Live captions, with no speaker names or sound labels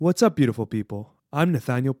What's up, beautiful people? I'm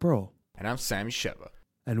Nathaniel Pearl. And I'm Sammy Sheva.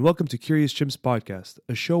 And welcome to Curious Chimps Podcast,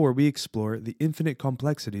 a show where we explore the infinite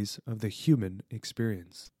complexities of the human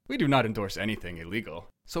experience. We do not endorse anything illegal,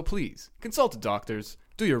 so please, consult doctors,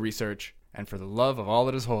 do your research, and for the love of all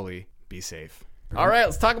that is holy, be safe. All right,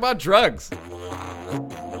 let's talk about drugs.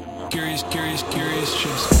 Curious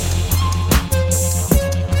Chimps.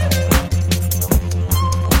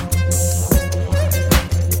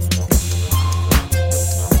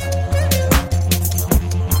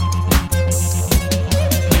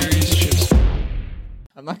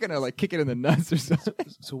 I'm not gonna kick it in the nuts or something.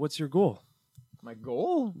 So what's your goal? My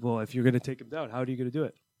goal? Well, if you're going to take him down, how are you going to do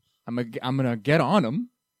it? I'm gonna get on him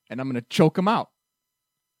and I'm gonna choke him out.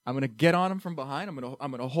 I'm gonna get on him from behind. I'm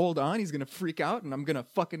gonna hold on. He's gonna freak out and I'm gonna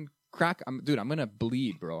fucking crack. I'm gonna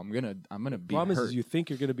bleed, bro. I'm gonna be Promise hurt. is you think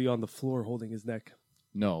you're going to be on the floor holding his neck.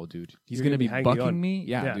 No, dude. He's You're gonna be hanging bucking on. me.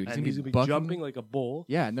 Yeah, dude. and he's going to be bucking jumping me. like a bull.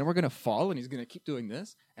 Yeah, and then we're gonna fall, and he's gonna keep doing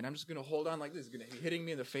this, and I'm just gonna hold on like this. He's gonna be hitting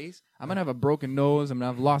me in the face. I'm gonna have a broken nose. I'm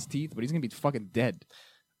gonna have lost teeth, but he's gonna be fucking dead.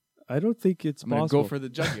 I don't think it's I'm gonna possible. go for the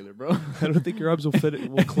jugular, bro. I don't think your arms will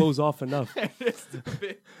close off enough.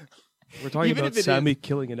 We're talking Even about if it Sammy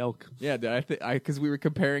killing an elk Yeah, dude. Because we were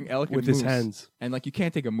comparing elk with and his moose. hands. And you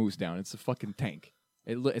can't take a moose down. It's a fucking tank.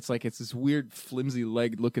 It's this weird flimsy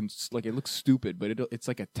leg looking it looks stupid, but it's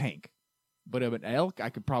like a tank. But of an elk, I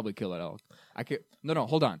could probably kill an elk. No,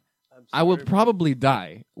 hold on. I will probably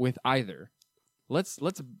die with either. Let's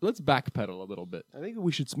backpedal a little bit. I think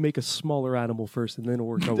we should make a smaller animal first, and then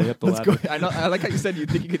work our way up the Let's ladder. go. I like how you said you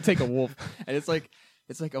think you could take a wolf, and it's like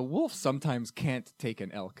a wolf sometimes can't take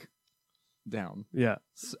an elk down. Yeah,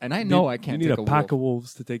 And I know I can't You need take a a pack wolf. of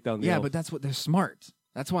wolves to take down the Yeah, elk. but that's what they're smart.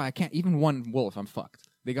 That's why I can't. Even one wolf, I'm fucked.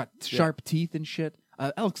 They got sharp teeth and shit.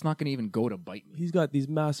 Elk's not gonna even go to bite me. He's got these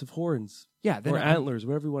massive horns. Yeah, Or antlers,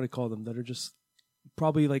 whatever you want to call them, that are just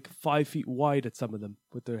probably like 5 feet wide at some of them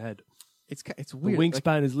with their head. It's The weird.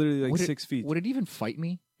 wingspan is literally like would 6 feet. Would it even fight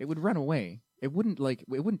me? It would run away. It wouldn't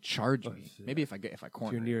charge Oh, me. yeah. Maybe if I If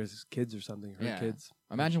corner. you're near his kids or something, her Yeah. kids.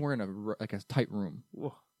 Imagine we're in a tight room.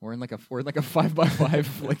 Whoa. We're in like a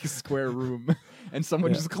 5x5 square room, and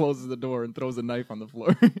someone Yeah. just closes the door and throws a knife on the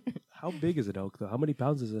floor. How big is an elk, though? How many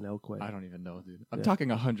pounds does an elk weigh? I don't even know, dude. I'm Yeah. talking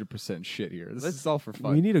 100% shit here. This is all for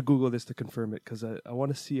fun. We need to Google this to confirm it, because I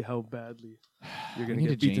want to see how badly you're going We to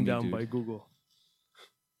need get a beaten Jamie, down dude. by Google.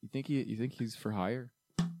 You think he's for hire?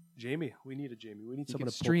 Jamie. We need a Jamie. We need He someone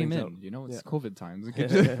can to pull stream things in. out. You know, it's Yeah. COVID times. We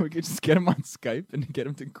could just get him on Skype and get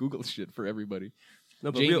him to Google shit for everybody.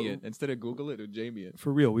 No, but Jamie it. Instead of Google it, Jamie it.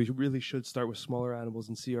 for real, we really should start with smaller animals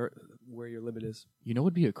and see where your limit is. You know what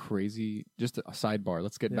would be a crazy, just a sidebar.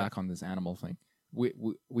 Let's get Yeah. back on this animal thing.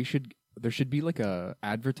 There should be like a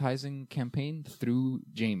advertising campaign through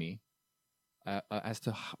Jamie as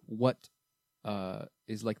to what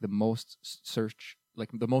is like the most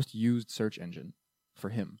the most used search engine for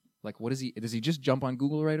him. Like, what does he just jump on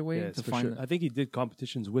Google right away Yes, to for find? sure. I think he did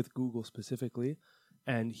competitions with Google specifically,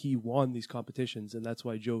 and he won these competitions, and that's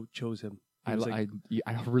why Joe chose him. He was like,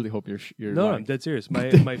 I really hope you're no, lying. I'm dead serious.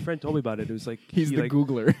 My friend told me about it. It was like He's he the like,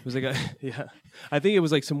 Googler. It was like yeah. I think it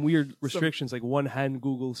was like some weird restrictions, like one hand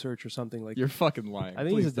Google search or something. Like You're fucking lying. I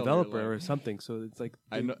think he's Please a tell me you're developer lying. or something. So it's like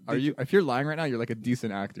I know. If you're lying right now, you're like a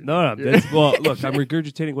decent actor. No, well, look, I'm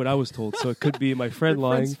regurgitating what I was told, so it could be my friend Your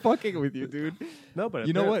lying. friend's fucking with you, dude. No, but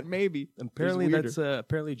You know what? Maybe. Apparently, There's weirder.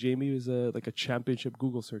 apparently Jamie was like a championship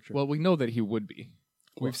Google searcher. Well, we know that he would be.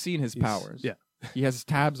 We've seen his He's- powers. Yeah. He has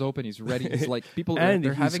tabs open. He's ready. He's like people. And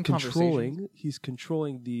they're he's having conversations. He's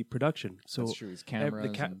controlling the production. So That's true. His cameras.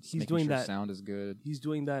 and he's making doing sure that. Sound is good. He's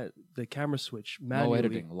doing that. The camera switch manually. No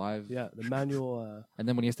editing. Live. Yeah, the manual. And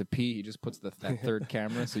then when he has to pee, he just puts that third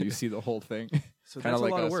camera so you see the whole thing. So Kind that's of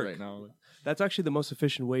like a lot us of work. right now. That's actually the most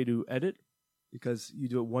efficient way to edit because you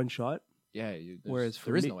do it one shot. Yeah. Whereas for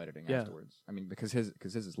there is me- no editing yeah. afterwards. I mean, because his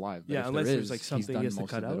is live. But Yeah, if unless there there's, is, like, he's something done he has to most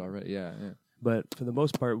cut of it out. already. Yeah. But for the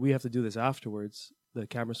most part, we have to do this afterwards. The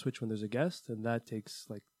camera switch when there's a guest, and that takes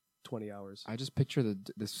like 20 hours. I just picture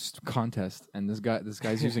this contest, and this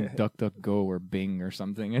guy's using DuckDuckGo or Bing or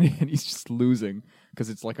something, and he's just losing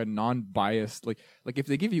because it's like a non-biased like if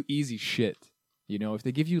they give you easy shit, you know, if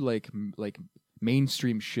they give you like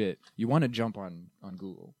mainstream shit, you want to jump on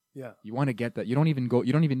Google. Yeah. You want to get that. You don't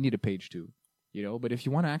even need a page 2, you know. But if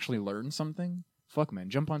you want to actually learn something, fuck man,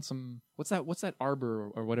 jump on some what's that arbor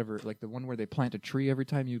or whatever, like the one where they plant a tree every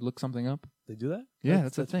time you look something up. They do that? Yeah,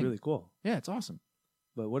 that's the that's thing. really cool. Yeah, it's awesome.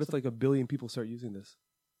 But what if like 1 billion people start using this?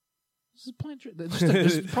 Just plant trees.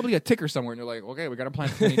 There's probably a ticker somewhere, and they're like, "Okay, we gotta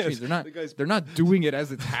plant 20 trees." They're not. The guy's- They're not doing it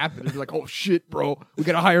as it's happening. They're like, "Oh shit, bro, we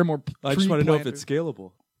gotta hire more." I just tree want to know if planters." it's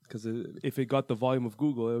scalable. Because if it got the volume of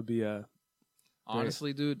Google, it would be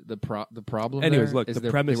Honestly, dude, the problem Anyways, there look, is the they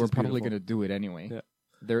premise were is probably beautiful. going to do it anyway. Yeah.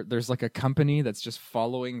 There's like a company that's just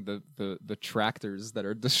following the tractors that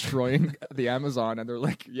are destroying the Amazon, and they're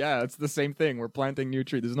like, yeah, it's the same thing. We're planting new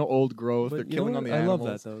trees. There's no old growth. But They're you know killing what? on the I animals.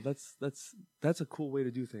 love that though. That's a cool way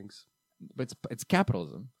to do things. But it's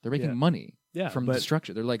capitalism. They're making Yeah. money Yeah, from but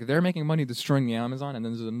destruction. They're making money destroying the Amazon, and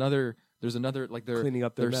then there's another like they're cleaning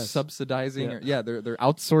up their they're mess. subsidizing. Yeah. They're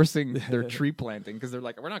outsourcing their tree planting because they're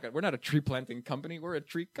like, we're not a tree planting company. We're a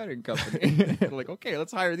tree cutting company. Like, okay,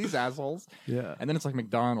 let's hire these assholes. Yeah. And then it's like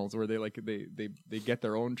McDonald's where they get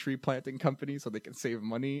their own tree planting company so they can save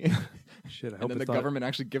money. Shit. I And hope then the it's not- government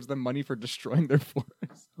actually gives them money for destroying their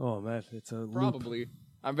forests. Oh man, it's a loop. Probably.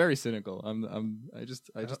 I'm very cynical. I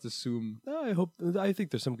just assume. No, I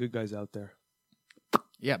think there's some good guys out there.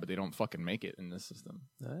 Yeah, but they don't fucking make it in this system.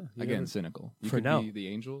 You Again, never- cynical. You For could now. be the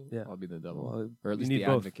angel. Yeah. I'll be the devil, Well, or at you least need the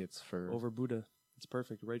both. advocates for. over Buddha. It's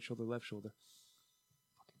perfect. Right shoulder, left shoulder.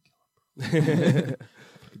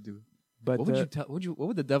 Could do it. But What would you tell? What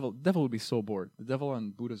would the devil? Devil would be so bored. The devil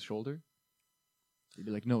on Buddha's shoulder. He'd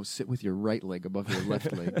be like, "No, sit with your right leg above your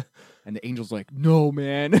left leg," and the angel's like, "No,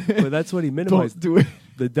 man, but that's what he minimized. don't do it."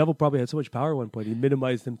 The devil probably had so much power at one point. He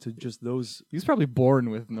minimized him to just those. He was probably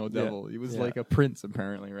born with no devil. He was Yeah. like a prince,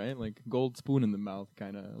 apparently, right? Like gold spoon in the mouth,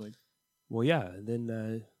 kind of like. Well, yeah. And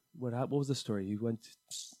then what was the story? He went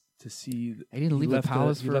to see. He didn't leave the left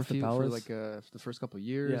palace he for left the for palace. like the first couple of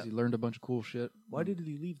years. Yeah. He learned a bunch of cool shit. Why did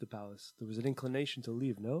he leave the palace? There was an inclination to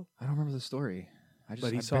leave. No, I don't remember the story.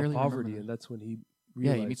 but he I saw barely remember poverty, that. and that's when he.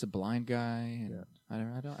 Yeah, Realized. he meets a blind guy. And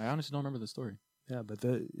Yeah. I honestly don't remember the story. Yeah, but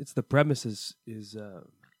the premise is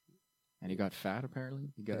And he got fat.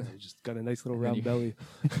 Apparently, he got. he just got a nice little And then round he- belly.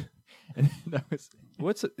 and that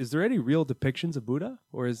was Is there any real depictions of Buddha,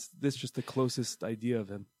 or is this just the closest idea of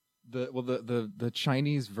him? the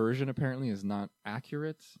Chinese version apparently is not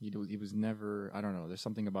accurate. He was never. I don't know. There's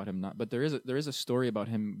something about him not. But there is a story about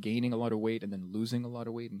him gaining a lot of weight and then losing a lot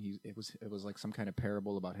of weight, and it was like some kind of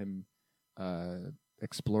parable about him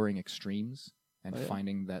exploring extremes and Oh, yeah.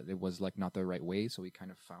 finding that it was like not the right way. So he kind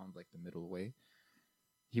of found like the middle way.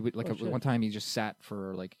 He would Oh, shit. one time he just sat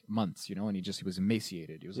for like months, and he was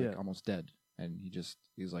emaciated. He was like Yeah. almost dead, and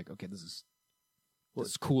he was like, okay, this is Well-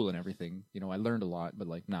 cool and everything. I learned a lot, but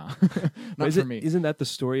like, nah, But not for me. Isn't that the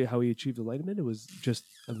story of how he achieved enlightenment? It was just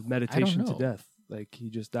a meditation to know. death. Like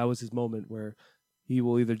that was his moment where he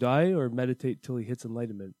will either die or meditate till he hits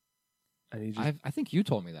enlightenment. And he just I think you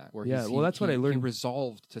told me that. Where Yeah, he, well, that's what I He learned.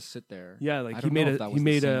 resolved to sit there. yeah, like I he don't made know a if that he was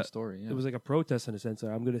made the same a story. Yeah. it was like a protest in a sense.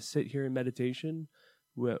 Like, I'm going to sit here in meditation,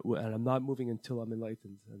 and I'm not moving until I'm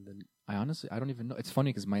enlightened. And then I don't even know. It's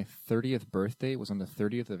funny because my 30th birthday was on the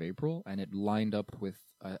 30th of April, and it lined up with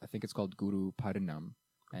I think it's called Guru Parinam,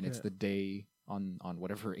 and it's Okay. the day on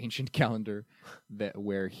whatever ancient calendar that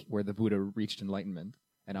where the Buddha reached enlightenment.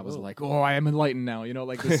 And I was Whoa. like, oh, I am enlightened now.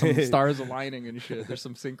 Like there's some stars aligning and shit. There's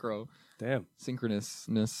some damn,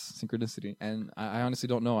 synchronicity. And I honestly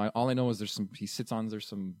don't know. All I know is there's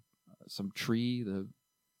some tree.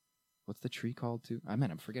 What's the tree called too?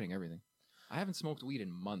 I'm forgetting everything. I haven't smoked weed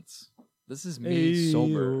in months. This is me Ayo.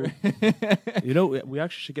 sober. we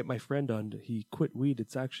actually should get my friend on. He quit weed.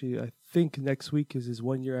 It's actually, I think next week is his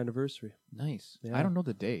 1 year anniversary. Nice. Yeah. I don't know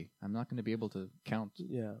the day. I'm not going to be able to count.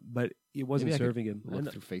 Yeah, but it wasn't Maybe I could serving him. Look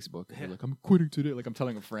And through Facebook. And be like, I'm quitting today. Like I'm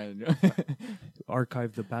telling a friend.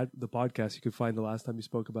 archive the podcast. You could find the last time you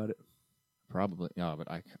spoke about it. Probably. No, but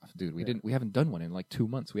we haven't done one in like 2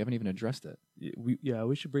 months. We haven't even addressed it. We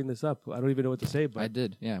should bring this up. I don't even know what to say, but I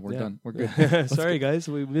did. Yeah, we're yeah. done. We're good. Sorry, guys,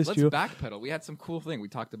 we missed Let's you. backpedal. We had some cool thing. We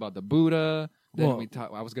talked about the Buddha. Then Well,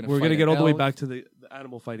 I was gonna. We're fight gonna an get all the way elk. back to the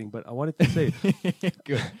animal fighting, but I wanted to say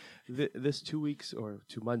Good. this 2 weeks or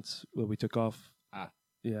 2 months when we took off. Ah.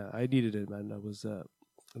 Yeah, I needed it, man. I was this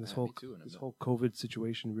Yeah, whole me too, in a this bit. whole COVID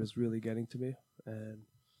situation was really getting to me, and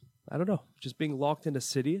I don't know, just being locked in a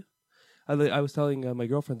city. I was telling my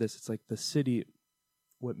girlfriend this. It's like the city.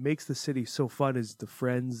 What makes the city so fun is the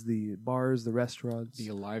friends, the bars, the restaurants. The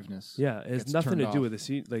aliveness. Yeah, it has gets nothing to turned do off. with the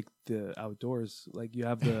scene, like the outdoors. Like you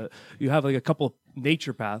have like a couple of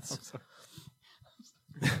nature paths.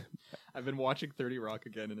 I've been watching 30 Rock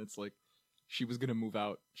again, and it's like she was gonna move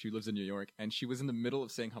out. She lives in New York, and she was in the middle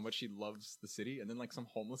of saying how much she loves the city, and then like some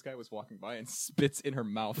homeless guy was walking by and spits in her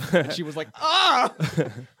mouth, and she was like, "Ah!"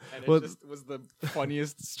 And it Well- just was the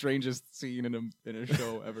funniest, strangest scene in a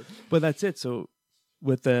show ever. But that's it. So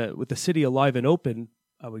with the city alive and open,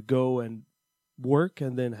 I would go and work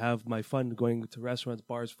and then have my fun going to restaurants,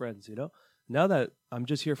 bars, friends. Now that I'm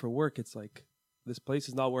just here for work, it's like this place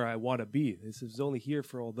is not where I want to be. This is only here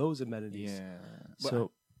for all those amenities. Yeah.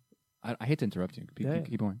 So I hate to interrupt you. Keep Yeah.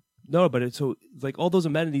 keep going. No, but it's so like all those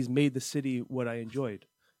amenities made the city what I enjoyed.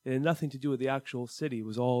 It had nothing to do with the actual city. It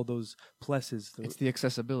was all those pluses. It's the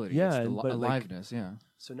accessibility. Yeah, it's the and- but, like, aliveness. Yeah.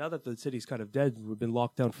 So now that the city's kind of dead, we've been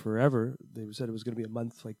locked down forever. They said it was going to be a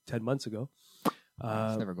month, like 10 months ago.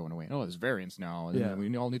 It's never going away. Oh, there's variants now. And yeah.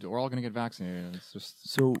 we're all going to get vaccinated. It's just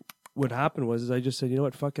So what happened was I just said, you know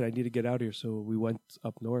what, fuck it, I need to get out of here. So we went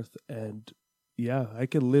up north, and yeah, I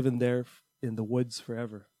could live in there in the woods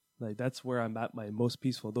forever. Like that's where I'm at my most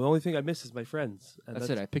peaceful. The only thing I miss is my friends. And that's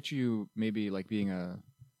it. I picture you maybe like being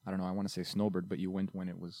I don't know, I want to say snowbird, but you went when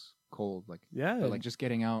it was cold. Like, Yeah. but like just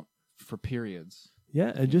getting out for periods.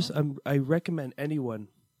 Yeah, and just I recommend anyone,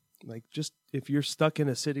 like just if you're stuck in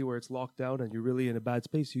a city where it's locked down and you're really in a bad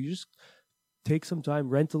space, you just take some time,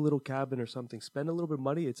 rent a little cabin or something, spend a little bit of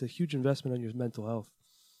money. It's a huge investment on your mental health,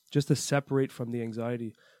 just to separate from the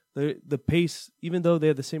anxiety. The pace, even though they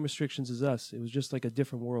have the same restrictions as us, it was just like a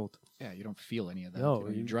different world. Yeah, you don't feel any of that. No, you know,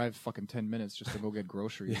 you you- drive fucking 10 minutes just to go get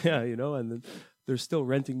groceries. Yeah, you know, and then they're still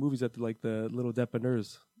renting movies at like the little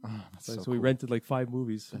dépanneurs. Oh, that's Like, so so we cool. rented like 5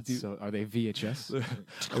 movies. That's so, are they VHS?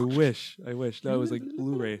 I wish. No, it was like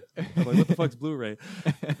Blu-ray. I'm like, what the fuck's Blu-ray?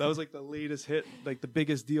 That was like the latest hit, like the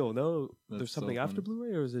biggest deal. No, That's there's so something after funny.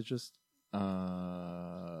 Blu-ray, or is it just?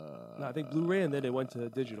 No, I think Blu-ray, and then it went to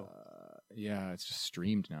digital. Yeah, it's just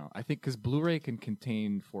streamed now. I think because Blu-ray can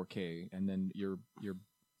contain 4K, and then you're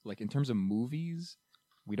like in terms of movies,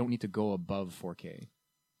 we don't need to go above 4K.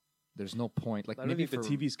 There's no point. Like I don't maybe think for,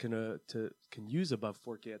 the TVs can use above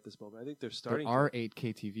 4K at this moment. I think they're there starting. are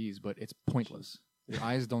 8K TVs, but it's pointless. Your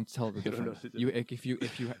eyes don't tell the You don't know difference. what to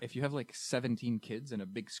do. If you have like 17 kids and a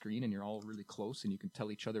big screen and you're all really close and you can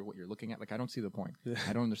tell each other what you're looking at, like I don't see the point. Yeah.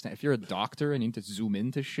 I don't understand. If you're a doctor and you need to zoom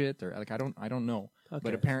into shit or like I don't know. But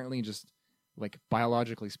Okay. apparently, just like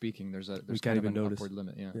biologically speaking, there's can't kind of even an notice. upward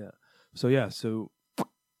limit. Yeah. Yeah. So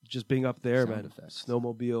just being up there, Sound man. effects.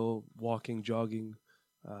 Snowmobile, walking, jogging,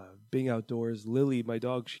 being outdoors. Lily, my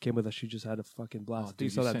dog, she came with us. She just had a fucking blast. Oh, you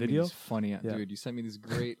dude, saw that sent me video? these funny, Yeah. dude. You sent me these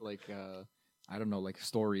great like I don't know, like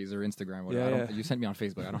stories or Instagram. Whatever. Yeah, I don't, yeah. You sent me on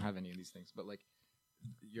Facebook. I don't have any of these things, but like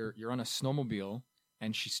you're on a snowmobile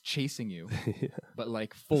and she's chasing you, Yeah. but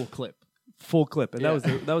like full clip. Full clip, and Yeah.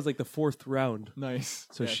 that was like the 4th round. Nice.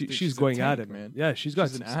 So Yeah, she's dude, going a at tank, it, man. Yeah, she's got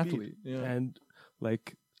She's an some speed. athlete. Yeah. And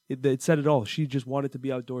like it said it all. She just wanted to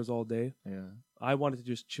be outdoors all day. Yeah. I wanted to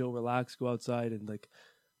just chill, relax, go outside, and like.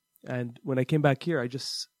 And when I came back here, I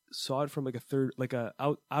just saw it from like a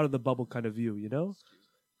out of the bubble kind of view, you know.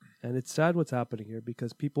 And it's sad what's happening here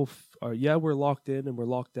because people we're locked in and we're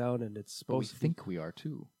locked down, and it's But we supposed to think we are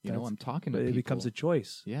too. You know, That's- I'm talking to but people. it becomes a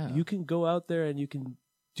choice. Yeah. You can go out there and you can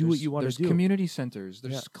do what you want to There's do. community centers.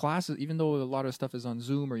 There's Yeah. classes, even though a lot of stuff is on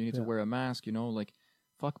Zoom or you need to Yeah. wear a mask. You know, like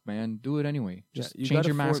fuck, man, do it anyway. Yeah, Just you change gotta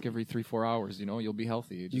your mask form- every 3-4 hours. You know, you'll be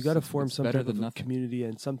healthy. You got to It's form some better type than of nothing. community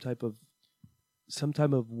and some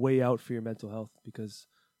type of way out for your mental health because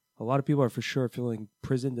a lot of people are for sure feeling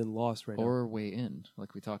prisoned and lost right now. Or way in,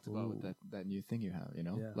 like we talked about with Ooh. that new thing you have. You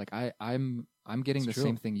know, Yeah. like I'm getting It's the true.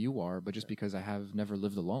 same thing you are, but just because I have never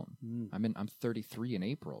lived alone. Mm. I'm 33 in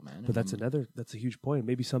April, man. But and that's a huge point.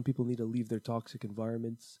 Maybe some people need to leave their toxic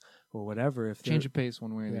environments or whatever. If change they're- of pace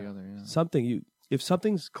one way or the Yeah. other. Yeah. something if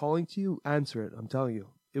something's calling to you, answer it. I'm telling you,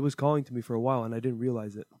 it was calling to me for a while and I didn't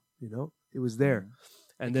realize it. You know, it was there,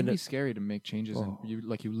 and it then can be scary to make changes, Oh. and you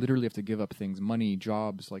literally have to give up things, money,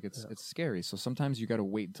 jobs. Like it's scary. So sometimes you got to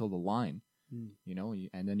wait until the line, Mm. you know,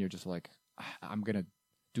 and then you're just like, I'm gonna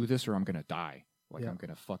do this or I'm gonna die. Like Yeah. I'm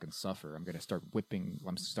gonna fucking suffer. I'm gonna start whipping. I'm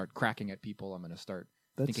gonna start cracking at people. I'm gonna start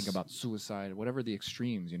That's- thinking about suicide, whatever the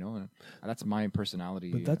extremes, you know. And that's my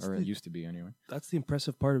personality, But that's or the- it used to be anyway. that's the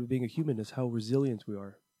impressive part of being a human is how resilient we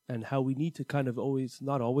are and how we need to kind of always,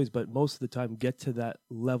 not always, but most of the time get to that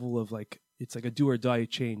level of like, it's like a do or die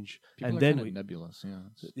change. People and are then kinda nebulous,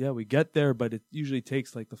 yeah. we get there, but it usually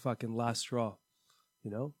takes like the fucking last straw,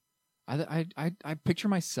 you know? I picture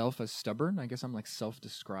myself as stubborn. I guess I'm like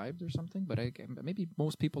self-described or something, but maybe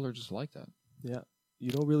most people are just like that. Yeah.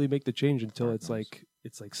 You don't really make the change until Hard it's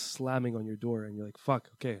knows. like slamming on your door and you're like, fuck,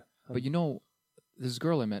 okay. But you know, this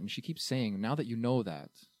girl I met, and she keeps saying, now that you know that,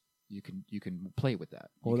 you can play with that.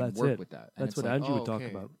 You Well, can that's work it. with that. And That's it's what like, Angie would talk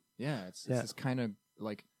okay. about. Yeah, it's Yeah. this kind of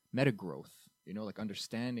like meta growth, you know, like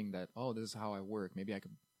understanding that, oh, this is how I work. Maybe I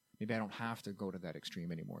don't have to go to that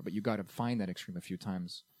extreme anymore. But you got to find that extreme a few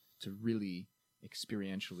times to really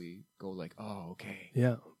experientially go like, oh, okay,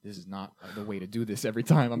 Yeah. this is not the way to do this every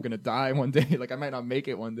time. I'm going to die one day. Like I might not make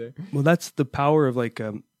it one day. Well, that's the power of like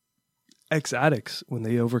ex-addicts when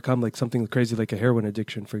they overcome like something crazy like a heroin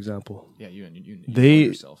addiction, for example. Yeah, you know They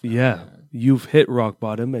yourself now. you've hit rock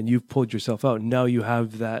bottom and you've pulled yourself out. Now you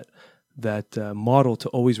have that model to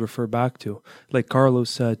always refer back to. Like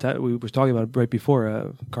Carlos, we were talking about it right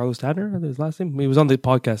before. Carlos Tanner, his last name. He was on the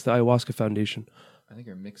podcast, the Ayahuasca Foundation. I think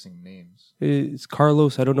you're mixing names. It's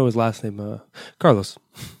Carlos. I don't know his last name. Carlos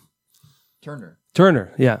Turner.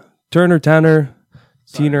 Yeah, Turner, Tanner,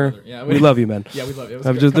 Sorry, Teener. brother. Yeah, we love you, man. Yeah, we love you.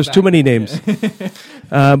 There's too many names.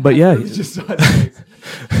 But yeah, Just saw his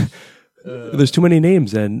face. there's too many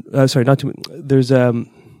names, and sorry, not too many. There's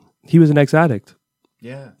he was an ex-addict.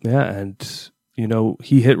 Yeah. Yeah, and you know,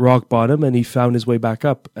 he hit rock bottom and he found his way back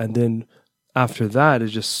up, and then after that,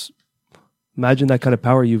 it's just imagine that kind of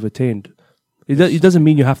power you've attained. It doesn't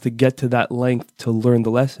mean you have to get to that length to learn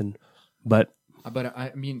the lesson, but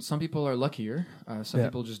I mean, some people are luckier. Some Yeah.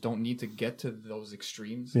 people just don't need to get to those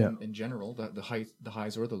extremes. Yeah. In general, the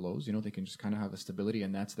highs or the lows. You know, they can just kind of have a stability,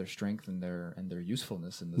 and that's their strength and their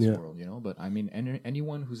usefulness in this Yeah. world. You know, but I mean,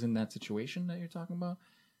 anyone who's in that situation that you're talking about,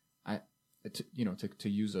 to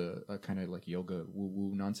use a kind of like yoga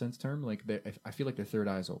woo nonsense term, like I feel like their third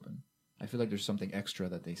eye's open. I feel like there's something extra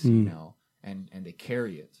that they see now, and they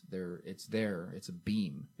carry it. It's there. It's a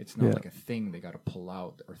beam. It's not Yeah. like a thing they got to pull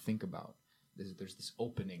out or think about. There's this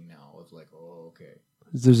opening now of like, oh, okay.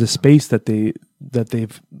 there's a space that they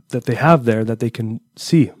have there that they can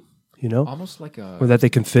see, you know, Almost like or that they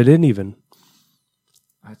can fit in even.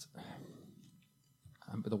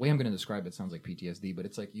 The way I'm going to describe it sounds like PTSD, but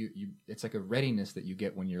it's like it's like a readiness that you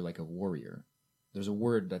get when you're like a warrior. There's a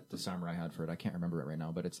word that the samurai had for it. I can't remember it right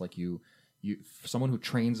now, but it's like you for someone who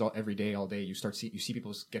trains every day, all day. You see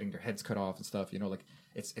people getting their heads cut off and stuff. You know, like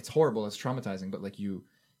it's horrible, it's traumatizing, but like you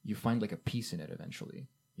find like a peace in it eventually.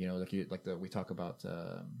 You know, we talk about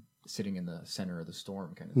sitting in the center of the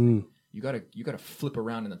storm kind of thing. You gotta flip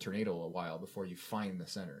around in the tornado a while before you find the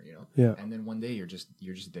center. You know, Yeah. And then one day you're just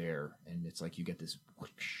there, and it's like you get this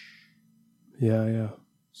whoosh, Yeah.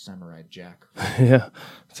 samurai jack. Yeah.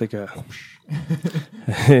 It's like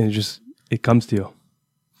it comes to you.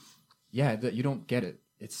 Yeah, you don't get it.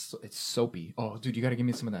 It's soapy. Oh, dude, you got to give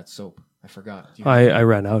me some of that soap. I forgot. I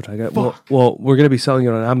ran out. I got well. We're gonna be selling it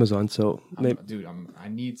on Amazon, so Dude, I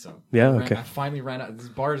need some. Yeah, I okay. finally ran out. These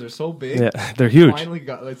bars are so big. yeah, they're huge. Finally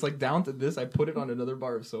got. It's like down to this. I put it on another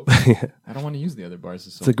bar of soap. I don't want to use the other bars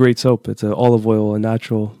of soap. It's a great soap. It's an olive oil, a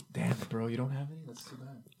natural. Damn it, bro! You don't have any? That's too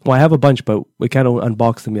bad. Well, I have a bunch, but we can't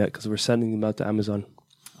unbox them yet because we're sending them out to Amazon.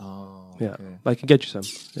 Oh, Yeah, okay. but I can get you some.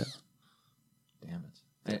 Yeah. Damn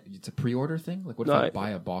it! It's a pre-order thing. Like, what if No, I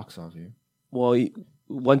buy a box off you? Well,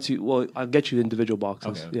 I'll get you individual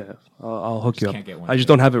boxes. Okay. Yeah, I'll hook Just you up. can't get one I just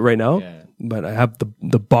today. don't have it right now, Yeah. but I have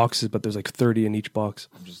the boxes. But there's like 30 in each box.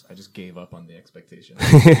 I just gave up on the expectation.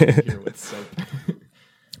 Here with soap.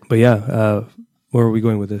 But yeah, where are we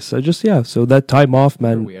going with this? So that time off,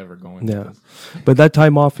 Where are man. we ever going? Yeah, With this? but that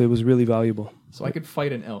time off, it was really valuable. So I could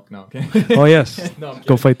fight an elk now. Okay. Oh yes, No, I'm go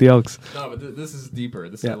kidding. fight the elks. No, but this is deeper. I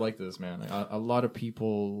Yeah. like this, man. A lot of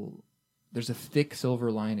people, there's a thick silver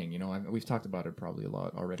lining. You know, we've talked about it probably a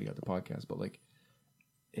lot already at the podcast, but like,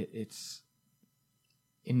 it's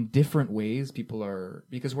in different ways. People are,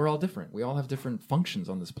 because we're all different. We all have different functions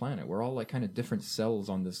on this planet. We're all like kind of different cells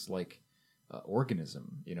on this like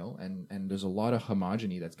organism, you know. And there's a lot of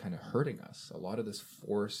homogeny that's kind of hurting us. A lot of this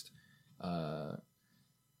forced.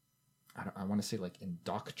 I want to say like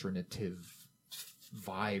indoctrinative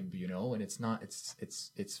vibe, you know, and it's not.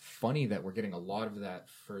 It's funny that we're getting a lot of that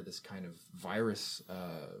for this kind of virus,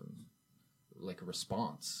 like a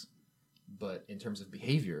response, but in terms of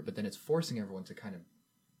behavior. But then it's forcing everyone to kind of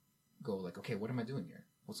go like, okay, what am I doing here?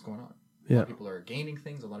 What's going on? A lot of people are gaining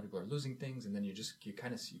things. A lot of people are losing things, and then you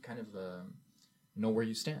kind of know where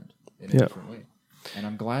you stand in a different way. And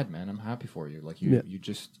I'm glad, man. I'm happy for you. Like you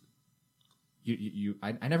just.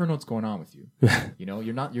 I never know what's going on with you. You know,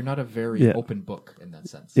 you're not a very open book in that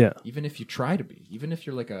sense. Yeah. Even if you try to be, even if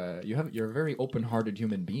you're like you're a very open-hearted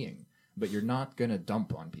human being, but you're not gonna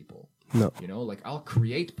dump on people. No. You know, like I'll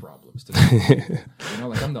create problems to people. You know,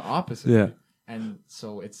 like I'm the opposite. Yeah. And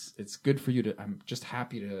so it's good for you to. I'm just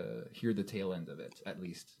happy to hear the tail end of it. At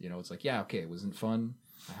least, you know, it's like, yeah, okay, it wasn't fun.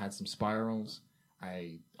 I had some spirals.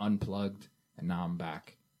 I unplugged, and now I'm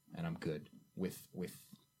back, and I'm good with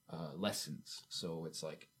lessons. So it's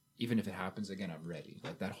like, even if it happens again, I'm ready.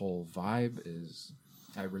 Like that whole vibe is,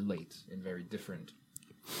 I relate in very different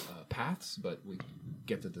paths, but we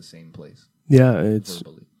get to the same place. Yeah, it's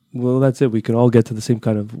verbally. well, that's it. We can all get to the same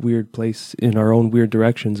kind of weird place in our own weird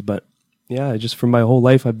directions. But yeah, just from my whole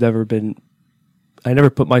life, I never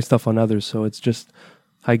put my stuff on others. So it's just,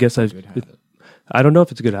 I guess Good habit. I don't know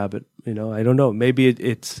if it's a good habit. You know, I don't know. Maybe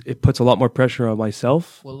it puts a lot more pressure on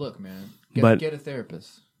myself. Well, look, man, But- get a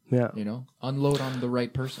therapist. Yeah. You know, unload on the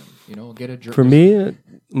right person. You know, get a jerk. For me,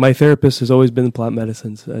 my therapist has always been plant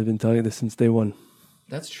medicines. I've been telling you this since day one.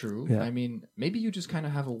 That's true. Yeah. I mean, maybe you just kind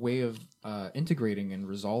of have a way of integrating and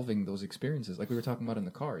resolving those experiences, like we were talking about in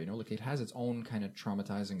the car. You know, like it has its own kind of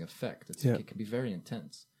traumatizing effect. It can be very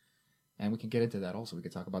intense, and we can get into that also. We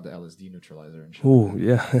could talk about the LSD neutralizer and shit. Oh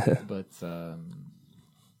yeah. But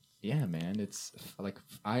yeah, man, it's like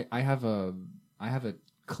I have a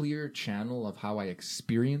clear channel of how I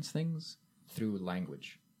experience things through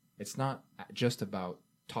language. It's not just about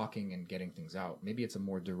talking and getting things out. Maybe it's a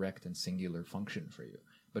more direct and singular function for you.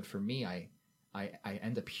 But for me, I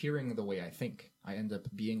end up hearing the way I think. I end up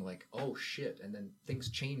being like, oh shit, and then things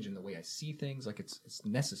change in the way I see things. Like it's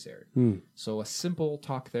necessary. So a simple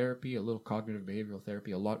talk therapy, a little cognitive behavioral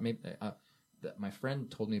therapy, a lot. Maybe my friend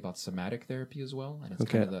told me about somatic therapy as well, and it's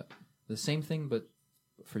kind of the same thing, but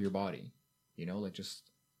for your body. You know, like just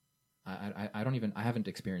I haven't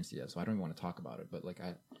experienced it yet, so I don't even want to talk about it. But like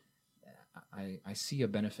I see a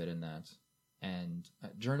benefit in that, and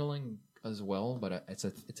journaling as well. But it's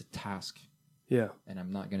a task. Yeah. And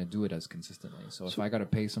I'm not going to do it as consistently. So if I got to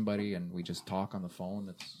pay somebody and we just talk on the phone,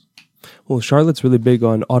 that's... Well, Charlotte's really big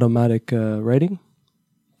on automatic writing.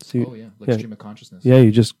 So like stream of consciousness. Yeah,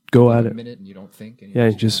 you just go at a it. Minute and you don't think. And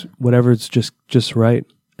you just whatever, it's just right.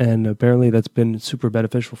 And apparently that's been super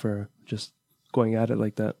beneficial for her, just going at it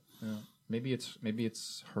like that. Yeah. Maybe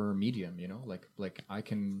it's her medium, you know? Like I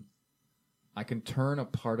can turn a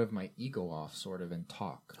part of my ego off, sort of, and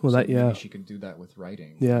talk. Well, maybe she can do that with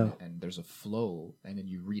writing. Yeah, and there's a flow, and then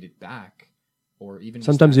you read it back, or even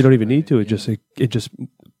sometimes you don't even need to. It just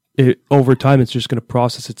over time, it's just going to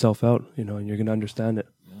process itself out, you know, and you're going to understand it.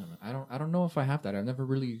 Yeah, I don't know if I have that. I've never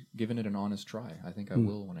really given it an honest try. I think I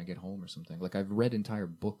will when I get home or something. Like I've read entire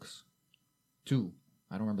books, too.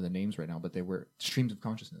 I don't remember the names right now, but they were streams of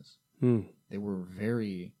consciousness. They were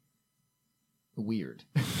very weird.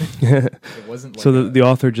 It wasn't like so the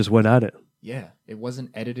author just went at it. Yeah, it wasn't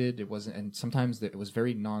edited. It wasn't, and sometimes it was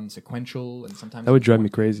very non-sequential, and sometimes that would drive me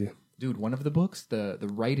crazy. Dude, one of the books, the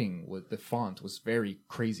writing with the font was very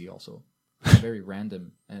crazy. Also, very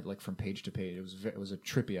random, and like from page to page. It was a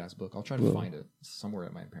trippy ass book. I'll try to find it. It's somewhere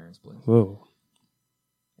at my parents' place. Whoa.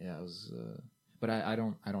 Yeah, it was. But I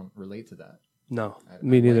don't relate to that. No,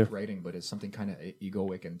 me neither. Like writing, but it's something kind of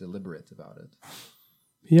egoic and deliberate about it.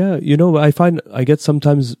 Yeah, you know, I find I get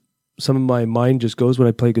sometimes some of my mind just goes when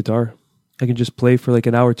I play guitar. I can just play for like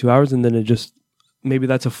an hour, 2 hours, and then it just, maybe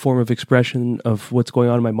that's a form of expression of what's going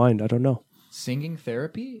on in my mind. I don't know. Singing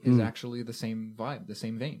therapy is actually the same vibe, the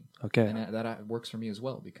same vein. Okay. And that works for me as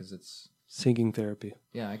well because it's... Singing therapy.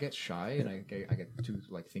 Yeah, I get shy and I get too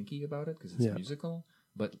like thinky about it because it's musical,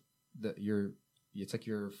 but it's like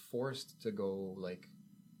you're forced to go like,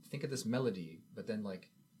 think of this melody, but then like,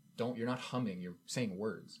 you're not humming, you're saying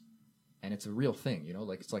words. And it's a real thing, you know,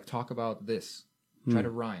 like it's like talk about this, try to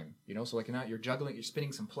rhyme, you know, so like now you're juggling, you're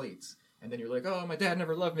spinning some plates, and then you're like, oh, my dad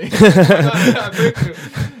never loved me.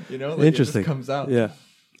 You know, like interesting. It just comes out. Yeah.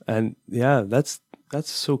 And yeah, that's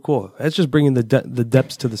so cool. That's just bringing the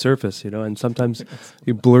depths to the surface, you know, and sometimes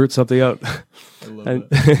you blurt something out I love and,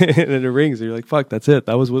 that. and it rings, and you're like, fuck, that's it.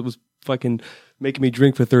 That was what was fucking making me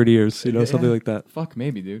drink for 30 years, you know, something like that. Fuck,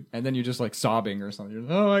 maybe, dude. And then you're just like sobbing or something. You're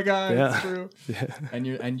like, oh my God, it's true. Yeah.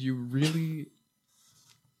 And you really,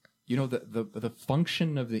 you know, the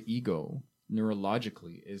function of the ego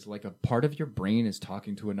neurologically is like a part of your brain is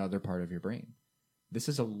talking to another part of your brain. This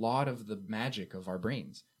is a lot of the magic of our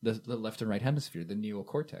brains, the left and right hemisphere, the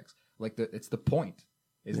neocortex. Like it's the point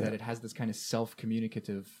is that it has this kind of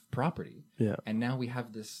self-communicative property. Yeah. And now we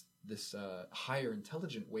have this higher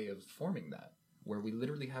intelligent way of forming that, where we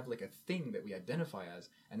literally have like a thing that we identify as,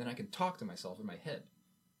 and then I can talk to myself in my head,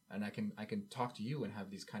 and I can talk to you and have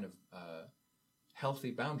these kind of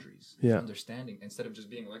healthy boundaries, understanding, instead of just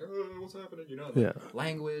being like, oh, what's happening, you know, like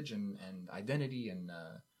language and identity and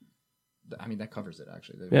I mean that covers it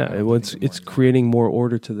actually. It's creating more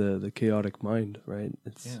order to the chaotic mind, right?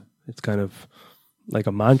 It's kind of like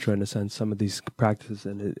a mantra in a sense, some of these practices,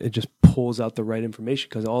 and it just pulls out the right information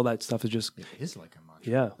because all that stuff is just... It is like a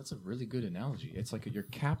mantra. Yeah. That's a really good analogy. It's like you're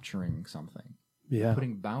capturing something. Yeah.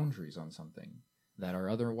 Putting boundaries on something that are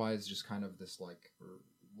otherwise just kind of this like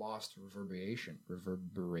lost reverberation.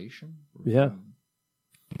 Yeah.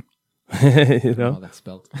 You know? How that's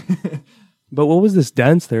spelled. But what was this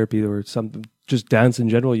dance therapy or something? Just dance in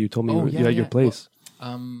general? You told me you at your place.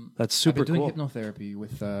 That's super I've been doing cool. hypnotherapy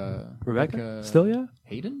with Rebecca? Still, yeah?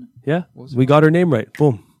 Hayden? Yeah. We got her name right.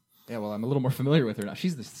 Boom. Yeah, well, I'm a little more familiar with her now.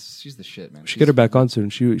 She's the shit, man. We should get her back on soon.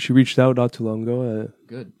 She reached out not too long ago.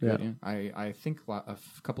 Good. Yeah. Good, yeah. I think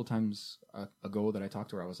couple times ago that I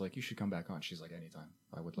talked to her, I was like, you should come back on. She's like, anytime.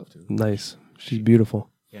 I would love to. Nice. She's beautiful.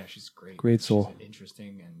 Yeah, she's great. Great soul. She's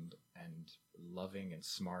interesting and loving and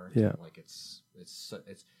smart. Yeah. And like it's a,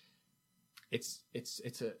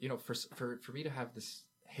 you know, for me to have this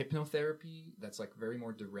hypnotherapy that's like very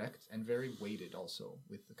more direct and very weighted also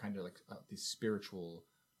with the kind of like these spiritual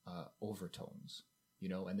overtones, you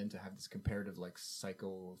know, and then to have this comparative like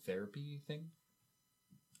psychotherapy thing,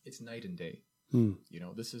 it's night and day. You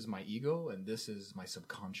know, this is my ego and this is my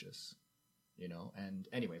subconscious, you know. And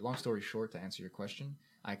anyway, long story short, to answer your question,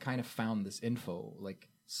 I kind of found this info, like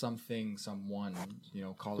someone, you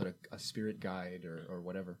know, call it a spirit guide or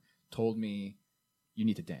whatever, told me you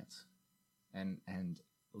need to dance. And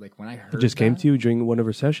like when I heard It just came to you during one of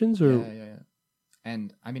her sessions, or yeah.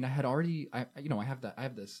 And I mean, I had already, I don't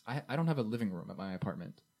have a living room at my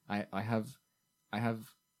apartment. I have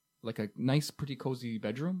like a nice, pretty cozy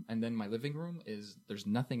bedroom, and then my living room there's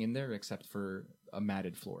nothing in there except for a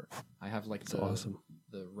matted floor. I have like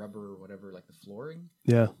the rubber, whatever, like the flooring,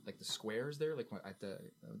 yeah, like the squares there, like at the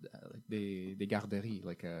garderies,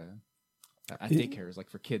 like at daycares,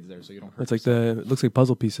 like for kids there, so you don't hurt. It's like it looks like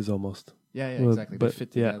puzzle pieces almost. Yeah, Well, exactly. They but,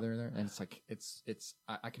 fit yeah. together there, and it's like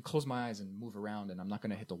I can close my eyes and move around, and I'm not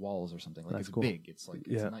gonna hit the walls or something. Like That's it's cool. big. It's like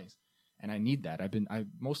it's Yeah. nice, and I need that. I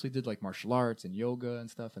mostly did like martial arts and yoga and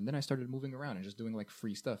stuff, and then I started moving around and just doing like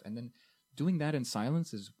free stuff, and then doing that in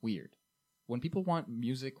silence is weird. When people want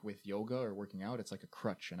music with yoga or working out, it's like a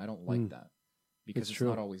crutch, and I don't like that because it's true.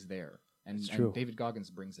 not always there. And true. David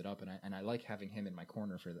Goggins brings it up, and I like having him in my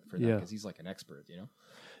corner for that Yeah. because he's like an expert, you know.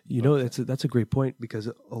 You know, that's a great point, because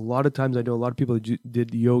a lot of times I know a lot of people that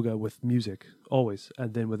did yoga with music always,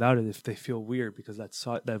 and then without it, if they feel weird because that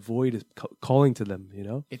void is calling to them, you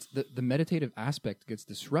know. It's the meditative aspect gets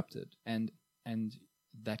disrupted, and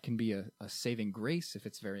that can be a saving grace if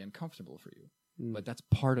it's very uncomfortable for you. But that's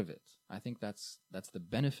part of it. I think that's the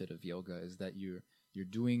benefit of yoga, is that you're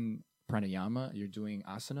doing pranayama, you're doing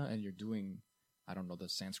asana, and you're doing, I don't know the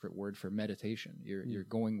Sanskrit word for meditation. You're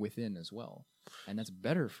going within as well, and that's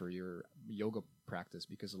better for your yoga practice,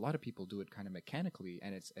 because a lot of people do it kind of mechanically,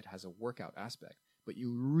 and it has a workout aspect. But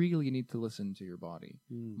you really need to listen to your body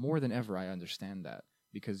more than ever. I understand that,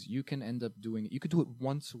 because you can end up you could do it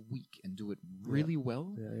once a week and do it really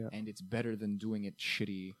well, and it's better than doing it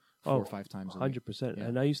shitty 4 or 5 times a week. 100%. Yeah.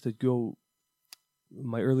 And I used to go,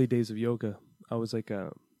 my early days of yoga, I was like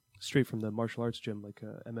straight from the martial arts gym, like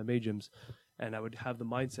MMA gyms, and I would have the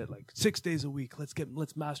mindset like 6 days a week, let's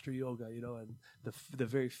master yoga, you know, and the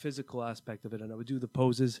very physical aspect of it. And I would do the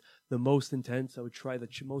poses the most intense. I would try the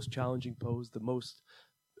most challenging pose,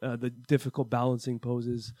 the difficult balancing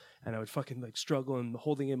poses, and I would fucking like struggle and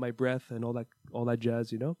holding in my breath and all that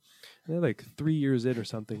jazz, you know. And then, like 3 years in or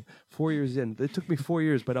something, 4 years in, it took me 4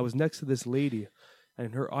 years, but I was next to this lady,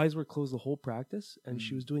 and her eyes were closed the whole practice, and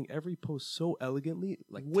she was doing every pose so elegantly,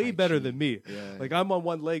 like way Tai better Chi. than me. Yeah. Like I'm on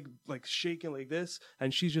one leg, like shaking like this,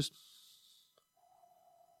 and she's just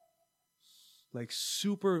like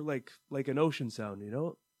super like an ocean sound, you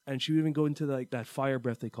know. And she would even go into like that fire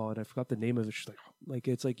breath they call it. I forgot the name of it. She's like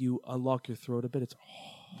it's like you unlock your throat a bit. It's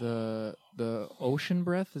The ocean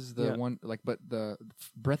breath is the Yeah. one, like, but the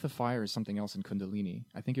breath of fire is something else in Kundalini.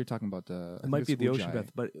 I think you're talking about it might be the ocean Ujjayi.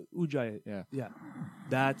 breath, but Ujjayi. Yeah. Yeah,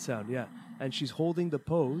 that sound. Yeah, and she's holding the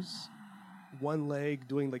pose, one leg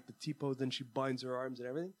doing like the T pose. Then she binds her arms and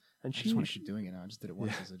everything. And I she just want to keep doing it now. I just did it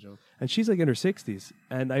once as a joke. and she's like in her 60s.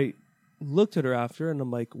 And I looked at her after, and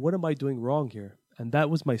I'm like, what am I doing wrong here? And that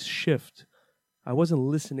was my shift. I wasn't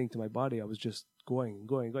listening to my body. I was just going.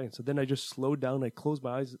 So then I just slowed down. I closed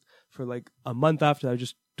my eyes for like a month after that. I was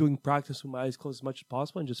just doing practice with my eyes closed as much as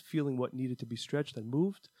possible and just feeling what needed to be stretched and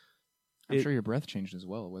moved. I'm sure your breath changed as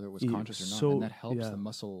well, whether it was conscious or not. so- and that helps yeah. the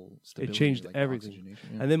muscle stability. It changed like the everything. oxygenation.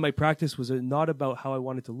 Yeah. And then my practice was not about how I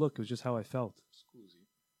wanted to look. It was just how I felt.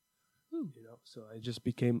 You know, so I just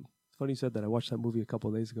became. Funny you said that. I watched that movie a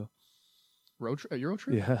couple of days ago. Euro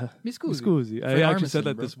trip? Yeah, Mi scusi. Scusi. I Fred actually said Armisen,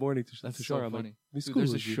 that bro. this morning to That's Shara. so I'm like, funny. "Mi Dude,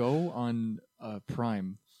 there's a scusi." show on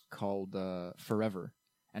Prime called Forever,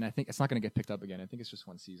 and I think it's not going to get picked up again. I think it's just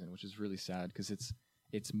one season, which is really sad because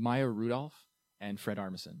it's Maya Rudolph and Fred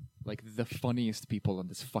Armisen, like the funniest people on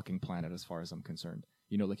this fucking planet, as far as I'm concerned.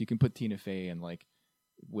 You know, like you can put Tina Fey and like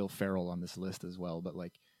Will Ferrell on this list as well, but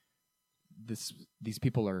like these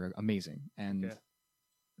people are amazing. And Yeah.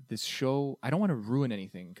 this show, I don't want to ruin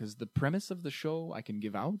anything because the premise of the show I can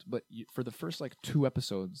give out, but for the first like 2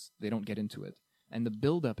 episodes, they don't get into it, and the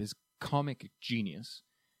build up is comic genius,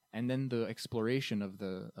 and then the exploration of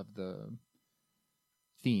the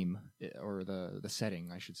theme or the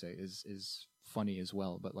setting, I should say, is funny as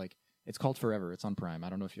well. But like, it's called Forever. It's on Prime. I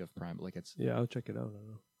don't know if you have Prime, but like, it's Yeah, I'll check it out. I don't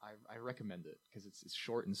know. I recommend it because it's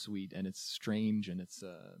short and sweet and it's strange and it's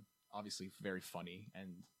obviously very funny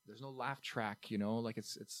and there's no laugh track, you know, like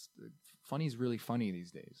it's funny is really funny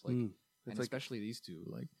these days, like and like, especially these two,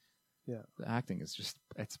 like yeah, the acting is just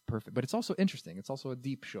it's perfect, but it's also interesting. It's also a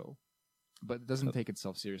deep show, but it doesn't take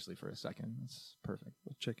itself seriously for a second. It's perfect.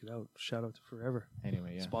 I'll check it out. Shout out to Forever.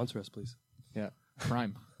 Anyway, yeah, Sponsor us, please. yeah,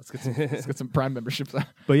 Prime. Let's get some Prime memberships.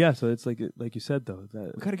 But yeah, so it's like you said though,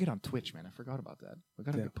 that We gotta get on Twitch, man. I forgot about that. We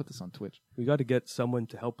gotta put this on Twitch. we got to get someone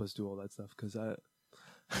to help us do all that stuff because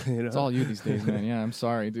you know, It's all you these days, man. Yeah, I'm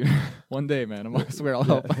sorry, dude. One day, man. I swear I'll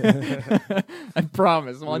help. I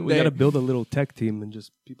promise. One we day. got to build a little tech team and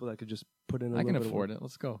just people that could just put in. I can afford it.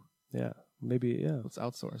 Let's go. Yeah, maybe. Yeah, Let's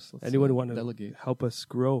outsource. Let's anyone want to delegate? help us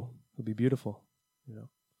grow? Would be beautiful. You know,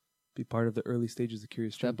 be part of the early stages of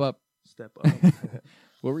Curious Step Gems. up. Step up.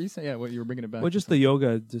 What were you saying? Yeah, what you were bringing it back. Well, just the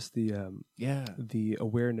yoga, just the yeah. the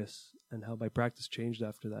awareness and how my practice changed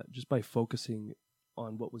after that, just by focusing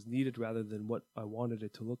on what was needed rather than what I wanted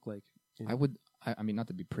it to look like. You know? I mean, not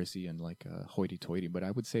to be prissy and like hoity-toity, but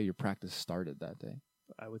I would say your practice started that day.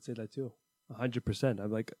 I would say that too. 100%.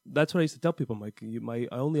 I'm like, that's what I used to tell people. I'm like,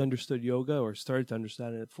 I only understood yoga or started to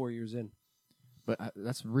understand it 4 years in. But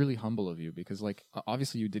that's really humble of you because, like,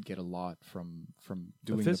 obviously you did get a lot from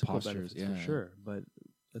doing the physical postures, benefits, for sure. But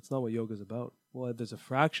that's not what yoga is about. Well, there's a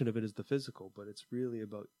fraction of it is the physical, but it's really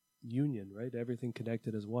about union, right? Everything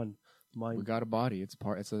connected as one. Mind. We got a body.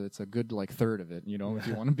 It's a good like third of it. You know, if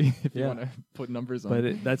you want to be, if you want to put numbers on.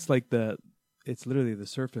 But that's like it's literally the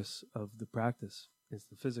surface of the practice. It's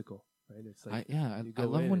the physical, right? It's like I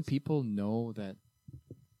love when people know that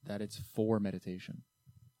it's for meditation.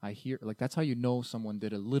 I hear like that's how you know someone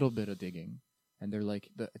did a little bit of digging, and they're like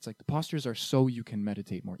it's like the postures are so you can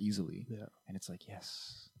meditate more easily. Yeah, and it's like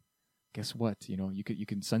yes, guess what? You know you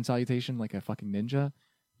can sun salutation like a fucking ninja.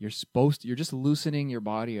 You're just loosening your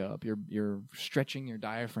body up. You're stretching your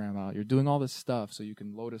diaphragm out. You're doing all this stuff so you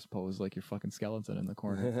can lotus pose like your fucking skeleton in the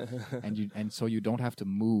corner, and so you don't have to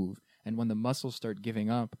move. And when the muscles start giving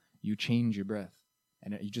up, you change your breath,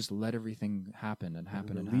 and you just let everything happen and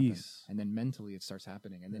happen and happen. And then mentally it starts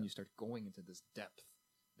happening, and then you start going into this depth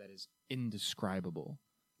that is indescribable.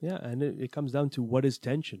 Yeah, and it comes down to what is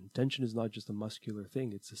tension. Tension is not just a muscular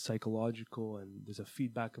thing. It's a psychological, and there's a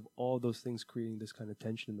feedback of all those things creating this kind of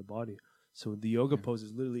tension in the body. So the yoga pose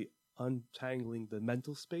is literally untangling the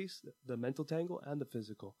mental space, the mental tangle, and the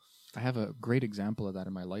physical. I have a great example of that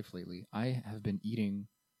in my life lately. I have been eating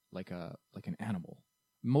like an animal.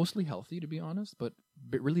 Mostly healthy, to be honest, but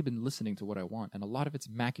really been listening to what I want. And a lot of it's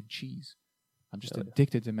mac and cheese. I'm just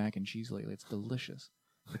addicted to mac and cheese lately. It's delicious.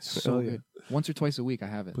 It's so good. Once or twice a week I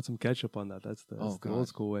have it. Put some ketchup on that. That's the old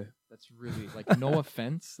school way. That's really like no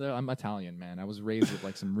offense. I'm Italian, man. I was raised with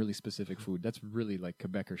like some really specific food. That's really like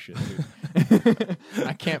Quebecer shit, dude.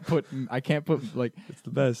 I can't put like it's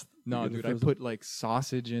the best. No, dude, I put like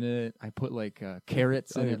sausage in it. I put like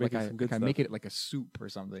carrots in it. Like I make it like a soup or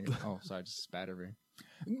something. Oh, sorry, I just spat over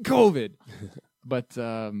here. COVID. But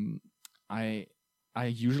I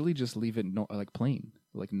usually just leave it like plain.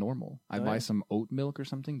 Like normal. I buy some oat milk or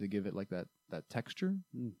something to give it like that texture.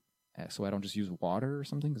 So I don't just use water or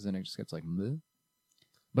something because then it just gets like bleh.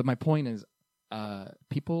 But my point is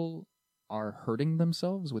people are hurting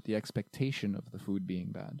themselves with the expectation of the food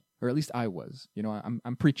being bad. Or at least I was. You know,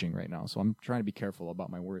 I'm preaching right now, so I'm trying to be careful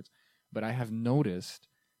about my words. But I have noticed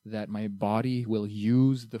that my body will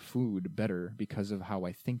use the food better because of how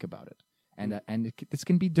I think about it. And this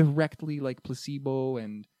can be directly like placebo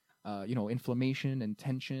and inflammation and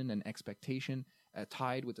tension and expectation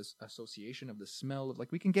tied with this association of the smell of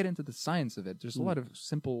like we can get into the science of it. There's a lot of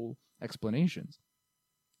simple explanations,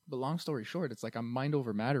 but long story short, it's like I'm mind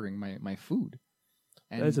over mattering my food.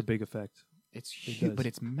 And that is a big effect. It's huge, but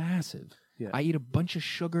it's massive. Yeah. I eat a bunch of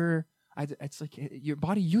sugar. It's like your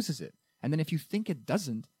body uses it, and then if you think it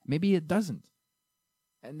doesn't, maybe it doesn't.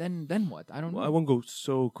 And then what? I don't know. I won't go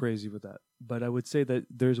so crazy with that, but I would say that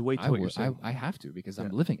there's a way to what you're saying. I have to because I'm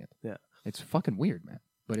living it. Yeah, it's fucking weird, man.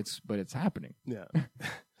 But it's happening. Yeah,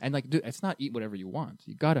 and like, dude, it's not eat whatever you want.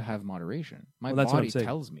 You got to have moderation. My that's body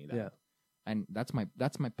tells me that. Yeah, and that's my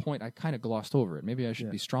point. I kind of glossed over it. Maybe I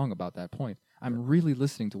should be strong about that point. I'm really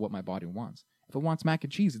listening to what my body wants. If it wants mac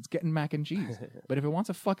and cheese, it's getting mac and cheese. But if it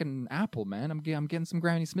wants a fucking apple, man, I'm getting some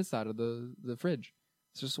Granny Smiths out of the fridge.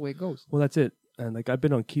 It's just the way it goes. Well, that's it. And like I've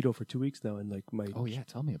been on keto for 2 weeks now, and like oh yeah,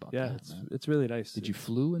 tell me about that. Yeah, it's really nice. Did you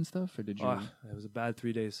flu and stuff, or did you? It was a bad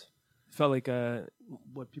 3 days. It felt like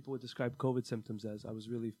what people would describe COVID symptoms as. I was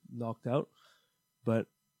really knocked out, but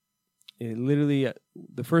it literally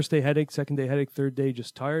the first day headache, second day headache, third day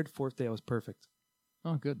just tired, fourth day I was perfect.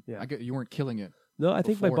 Oh, good. Yeah. I get you weren't killing it. No, I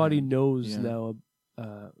think my body Beforehand. knows Yeah. now.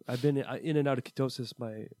 I've been in and out of ketosis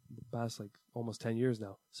my past like almost 10 years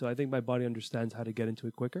now. So I think my body understands how to get into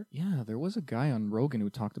it quicker. Yeah, there was a guy on Rogan who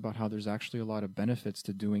talked about how there's actually a lot of benefits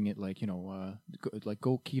to doing it, like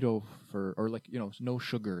go keto for, or like no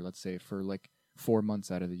sugar, let's say, for like 4 months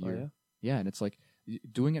out of the Oh, year. yeah? Yeah, and it's like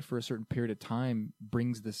doing it for a certain period of time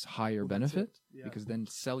brings this higher Well, that's benefit it. Yeah. because then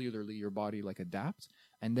cellularly your body like adapts,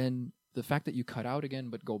 and then the fact that you cut out again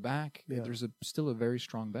but go back, Yeah. there's still a very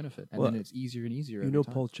strong benefit, and Well, then it's easier and easier. You every know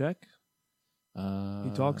time. Paul Chek? Uh,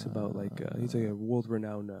 He talks about like he's like a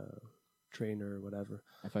world-renowned trainer or whatever.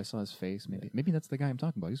 if I saw his face, maybe that's the guy I'm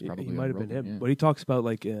talking about. He's probably He on might have been Rogan, him, yeah. but he talks about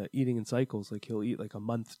like eating in cycles. Like he'll eat like a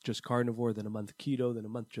month just carnivore, then a month keto, then a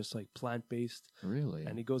month just like plant-based, Really,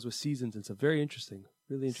 and he goes with seasons. It's a very interesting,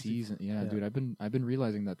 really interesting. season. Yeah, Yeah. dude, I've been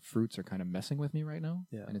realizing that fruits are kind of messing with me right now.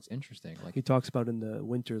 Yeah. And it's interesting. Like, He talks about in the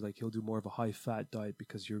winter, like he'll do more of a high-fat diet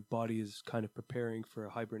because your body is kind of preparing for a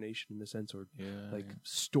hibernation in a sense, or like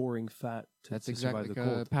storing fat to, that's to survive exactly the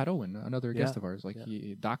cold. Pat Owen, another guest Yeah. of ours. Like Yeah.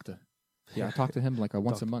 he doctor. Yeah, I talk to him like once a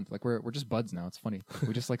Doctor. month. Like we're just buds now. It's funny.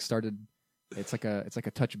 We just like started. It's like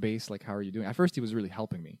a touch base. Like, how are you doing? At first, he was really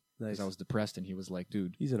helping me because Nice. I was depressed, and he was like,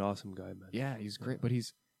 dude, He's an awesome guy, man. yeah, he's great, but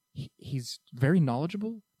he's very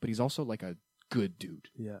knowledgeable, but he's also like a good dude.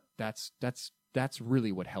 Yeah. That's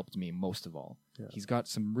really what helped me most of all. Yeah. He's got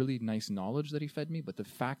some really nice knowledge that he fed me, but the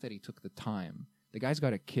fact that he took the time, the guy's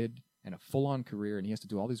got a kid and a full-on career, and he has to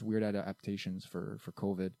do all these weird adaptations for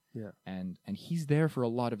COVID. Yeah. And he's there for a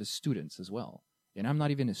lot of his students as well. And I'm not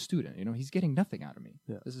even a student. He's getting nothing out of me.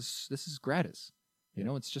 Yeah. This is gratis.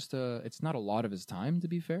 It's just it's not a lot of his time, to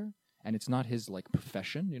be fair, and it's not his like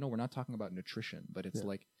profession. We're not talking about nutrition, but it's Yeah.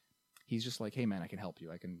 like he's just like, hey man, I can help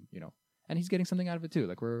you. I can, and he's getting something out of it too.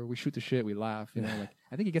 Like we shoot the shit, we laugh. Like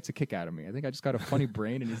I think he gets a kick out of me. I think I just got a funny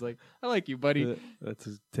brain, and he's like, I like you, buddy.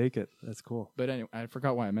 Take it. That's cool. But anyway, I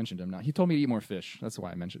forgot why I mentioned him now. He told me to eat more fish. That's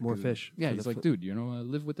why I mentioned More 'cause- fish Yeah, for he's the like, fo- dude,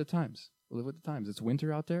 live with the times. Live with the times. It's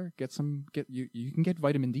winter out there. You can get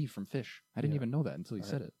vitamin D from fish. I didn't Yeah. even know that until you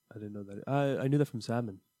said it. I didn't know that. I knew that from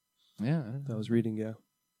salmon. Yeah. I was reading. Yeah.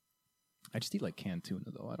 I just eat like canned tuna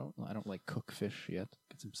though. I don't like cook fish yet.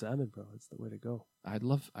 Get some salmon, bro. It's the way to go. I'd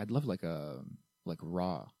love like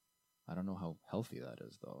raw. I don't know how healthy that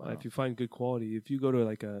is though. If you find good quality, if you go to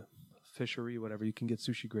like a fishery, whatever, you can get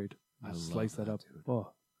sushi grade. I You love slice that that, up. dude.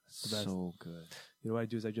 Oh, it's the best. so good. You know what I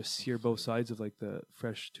do is I just sear both sides of like the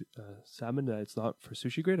fresh salmon. It's not for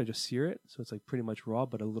sushi grade. I just sear it, so it's like pretty much raw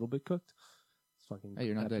but a little bit cooked. It's fucking. Hey,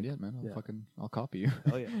 you're not epic. dead yet, man. Yeah. I'll copy you.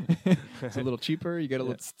 Hell yeah. It's a little cheaper. You get a Yeah.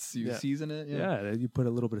 little you Yeah. season it. Yeah, and you put a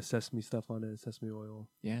little bit of sesame stuff on it, sesame oil.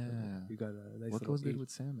 Yeah. You got a nice What little goes good eight. with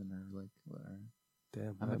salmon or like? What are, Damn, I'm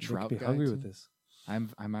a that making trout me guy, hungry too. with this. I'm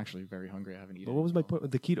actually very hungry. I haven't eaten. But what was my in a while. point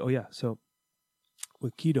with the keto? Oh yeah, so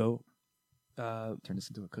with keto, Turn this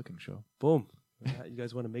into a cooking show. boom. You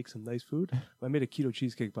guys want to make some nice food? I made a keto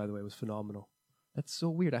cheesecake, by the way. It was phenomenal. That's so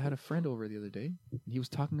weird. I had a friend over the other day, and he was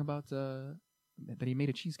talking about that he made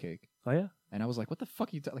a cheesecake, Oh yeah, and I was like, "What the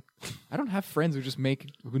fuck? Like, I don't have friends who just who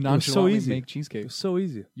so nonchalantly easy. make it cheesecakes. was so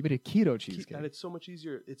easy. You made a keto cheesecake, And it's so much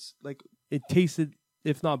easier. It's like it tasted,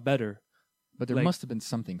 if not better. but there like- must have been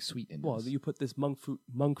something sweet in Well, this. you put this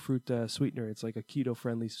monk fruit sweetener. It's like a keto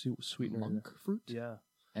friendly sweetener. in monk it. fruit, Yeah,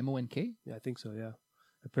 MONK. yeah, I think so. Yeah,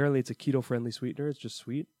 apparently it's a keto friendly sweetener. It's just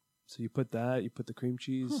sweet. So you put that. You put the cream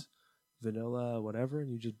cheese, vanilla, whatever,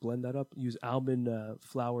 and you just blend that up. Use almond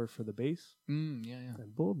flour for the base, Yeah.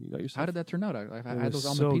 and boom, you got yourself. How did that turn out? I It had was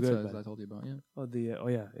those so almond good, pizzas man. I told you about. Yeah, Oh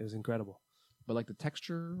yeah, it was incredible. but like the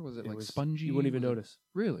texture was it like was spongy? You wouldn't even Was it- notice.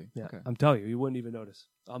 Really? Yeah, Okay. I'm telling you, you wouldn't even notice.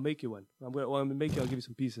 I'll make you one. I'm gonna make you. I'll give you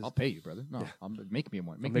some pieces. I'll pay you, brother. No, make me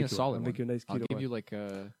one. I'll Make me a you one. solid I'll one. make you a nice I'll keto give one. you like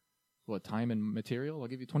time and material. I'll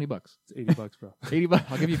give you $20. It's $80, bro.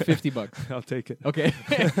 $80. I'll give you $50. I'll take it. Okay.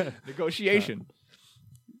 Negotiation.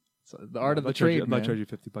 So the art of the trade. I'm not charging you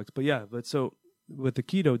 $50, but yeah. But so with the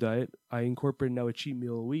keto diet, I incorporate now a cheat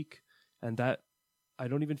meal a week, and that I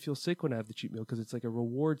don't even feel sick when I have the cheat meal because it's like a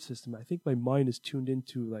reward system. I think my mind is tuned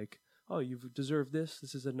into like, oh, you've deserved this.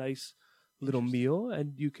 This is a nice little meal,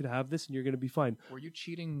 and you can have this, and you're going to be fine. Were you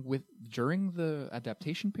cheating during the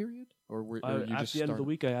adaptation period, or were At you just the end of the started-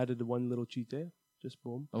 week, I added one little cheat day. Just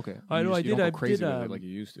boom. Okay. I know, You I don't did- go I crazy did, with it um, like you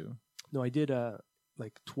used to. No, I did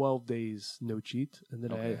like 12 days no cheat, and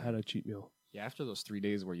then Okay. I had a cheat meal. Yeah, after those 3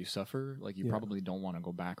 days where you suffer, like you Yeah. probably don't want to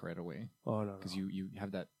go back right away Oh no, because you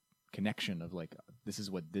have that connection of like, this is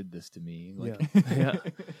what did this to me. Like, Yeah.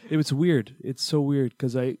 It was weird. It's so weird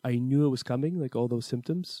because I knew it was coming, like all those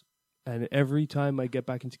symptoms. And every time I get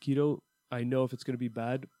back into keto, I know if it's going to be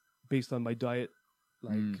bad based on my diet,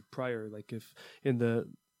 like prior. Like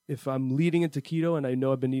if I'm leading into keto and I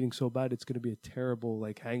know I've been eating so bad, it's going to be a terrible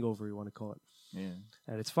like hangover, you want to call it. Yeah.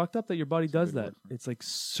 And it's fucked up that your body does good that. word for it. It's like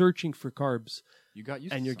searching for carbs, You got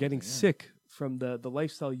used and to you're getting something, yeah. sick from the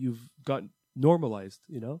lifestyle you've got normalized.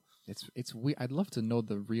 You know. It's weird. I'd love to know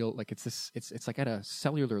the real, like, it's like at a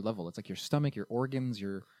cellular level. It's like your stomach, your organs,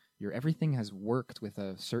 your everything has worked with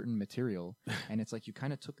a certain material, and it's like you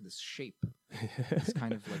kind of took this shape, this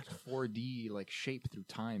kind of like 4D like shape through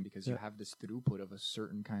time because you have this throughput of a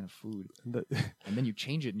certain kind of food, And and then you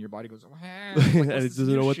change it, and your body goes, and it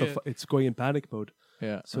doesn't know what it's going in panic mode.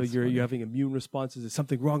 Yeah. So you're having immune responses. Is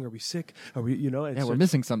something wrong? Are we sick? Are we? You know? And Yeah, so we're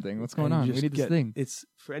missing something. What's going and on? you We just need this thing. It's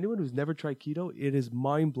for anyone who's never tried keto. It is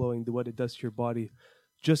mind blowing what it does to your body.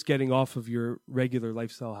 Just getting off of your regular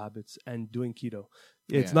lifestyle habits and doing keto.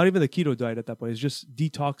 It's Yeah. not even the keto diet at that point. It's just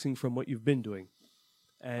detoxing from what you've been doing.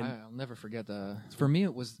 And I'll never forget for me,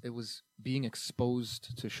 it was being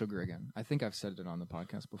exposed to sugar again. I think I've said it on the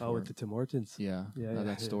podcast before. with the Tim Hortons. Yeah, Yeah,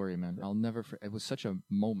 that story, man. I'll never. It was such a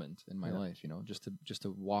moment in my life, you know, just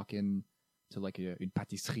to walk in to like a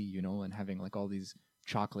pâtisserie, you know, and having like all these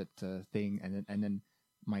chocolate thing, and then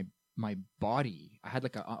my body, I had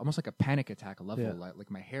like almost like a panic attack level. Yeah.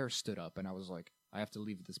 Like my hair stood up, and I was like, I have to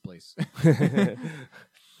leave this place.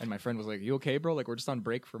 And my friend was like, "You okay, bro? Like we're just on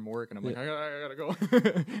break from work," and I'm like, "I gotta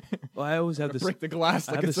go." Well, I always have this break the glass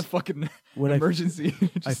I like have it's a this- fucking when I- emergency.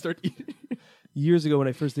 Just start eating. years ago when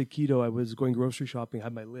I first did keto. I was going grocery shopping,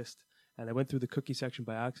 had my list, and I went through the cookie section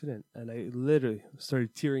by accident, and I literally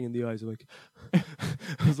started tearing in the eyes. I'm like,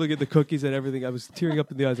 I was looking at the cookies and everything. I was tearing up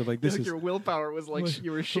in the eyes. I'm like, this is your willpower was like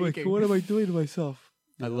you were I'm shaking. like, what am I doing to myself?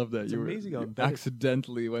 I love that. It's You were- amazing how you embedded-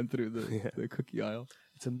 accidentally went through the cookie aisle.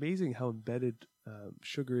 It's amazing how embedded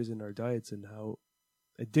sugar is in our diets and how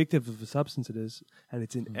addictive of a substance it is, and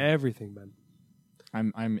it's in everything, man.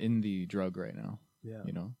 I'm in the drug right now. Yeah.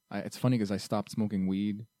 You know, it's funny because I stopped smoking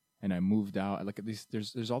weed and I moved out. Like these,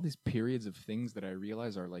 there's all these periods of things that I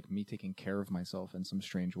realize are like me taking care of myself in some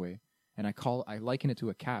strange way, and I liken it to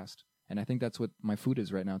a cast, and I think that's what my food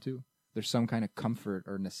is right now too. There's some kind of comfort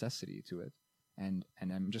or necessity to it, and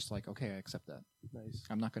I'm just like, okay, I accept that. Nice.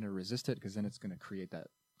 I'm not going to resist it because then it's going to create that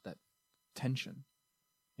tension,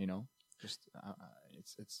 you know. Just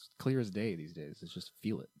it's clear as day these days. It's just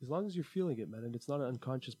feel it. As long as you're feeling it, man, and it's not an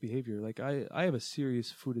unconscious behavior. Like I have a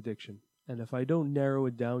serious food addiction, and if I don't narrow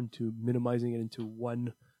it down to minimizing it into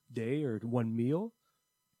one day or one meal,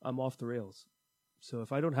 I'm off the rails. So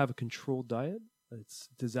if I don't have a controlled diet, it's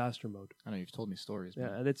disaster mode. I know you've told me stories. Yeah,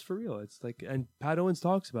 Man. and it's for real. It's like, and Pat Owens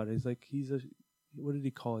talks about it. He's like, what did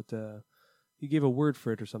he call it? He gave a word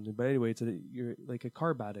for it or something. But anyway, you're like a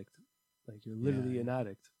carb addict. Like you're literally Yeah. an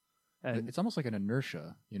addict. And It's almost like an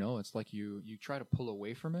inertia, you know. It's like you try to pull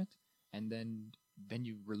away from it, and then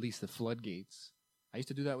you release the floodgates. I used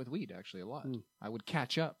to do that with weed actually a lot. I would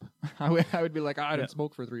catch up. I would be like, I didn't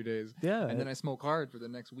smoke for 3 days, yeah, and then I smoke hard for the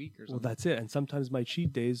next week or well, something. that's it. And sometimes my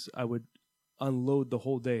cheat days, I would unload the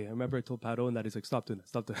whole day. I remember I told Pat Owen that. He's like, stop doing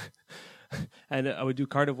it. And I would do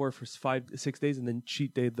carnivore for 5-6 days and then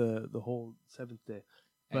cheat day the whole 7th day.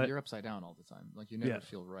 And but- you're upside down all the time. Like you never Yeah.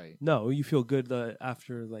 feel right. No, you feel good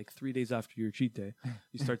after like 3 days after your cheat day.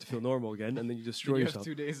 You start to feel normal again, and then you destroy You yourself.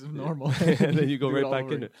 have 2 days of normal, And then you go Do it right all back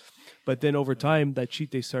over in it. But then over time, that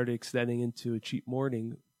cheat day started extending into a cheat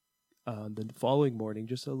morning. The following morning,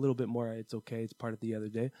 just a little bit more. It's okay. It's part of the other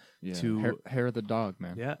day. Yeah, to- hair of the dog,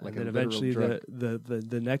 man. Yeah, like and then a literal eventually drug.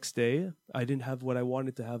 the next day, I didn't have what I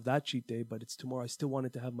wanted to have that cheat day, but it's tomorrow. I still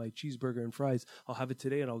wanted to have my cheeseburger and fries. I'll have it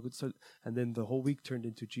today, and I'll go start. And then the whole week turned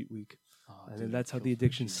into cheat week, Oh, and dude, then that's how kill the for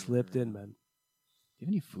addiction cheeseburger. slipped in, man. Do you have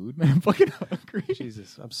any food, man? I'm fucking hungry.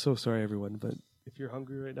 Jesus, I'm so sorry, everyone, but if you're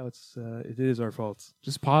hungry right now, it is our fault.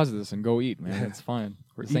 Just pause this and go eat, man. It's fine.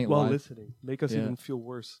 This Eat ain't while live. listening. Make us Yeah. even feel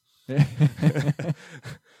worse.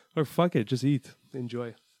 Or fuck it, just eat,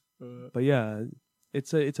 enjoy. But yeah,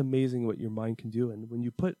 it's amazing what your mind can do, and when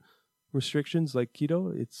you put restrictions like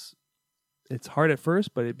keto, it's hard at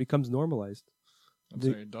first, but it becomes normalized. I'm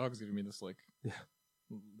The- sorry, dog's giving me this like, Yeah.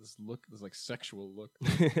 this look, this like sexual look.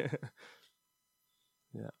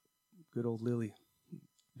 Yeah, good old Lily.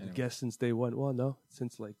 Anyway. Guest since day one. Well, no,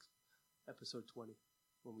 since like episode 20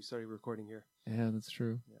 when we started recording here. Yeah, that's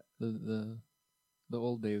true. Yeah. The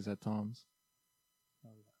old days at Tom's. Oh,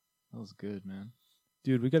 yeah. That was good, man.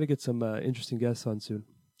 Dude, we got to get some interesting guests on soon.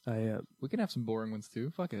 We can have some boring ones too.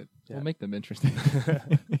 Fuck it. Yeah. We'll make them interesting.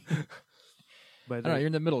 But I don't know, you're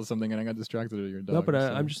in the middle of something and I got distracted with your dog. no, but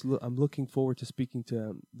so- I'm looking forward to speaking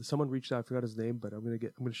to someone reached out. I forgot his name, but I'm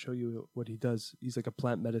gonna show you what he does. He's like a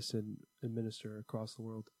plant medicine minister across the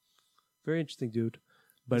world. Very interesting dude.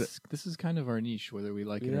 But this is kind of our niche, whether we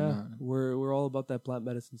like it or yeah, not. we're all about that plant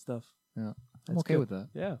medicine stuff. Yeah, I'm That's okay good. with that.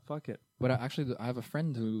 Yeah, fuck it. But I have a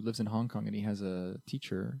friend who lives in Hong Kong, and he has a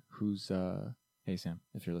teacher who's hey Sam,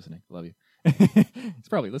 if you're listening, love you. He's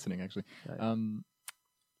probably listening actually. Right.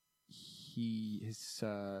 He has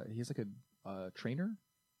like a trainer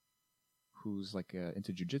who's like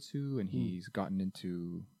into jujitsu, and he's gotten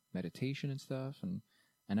into meditation and stuff, and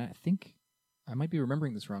I think I might be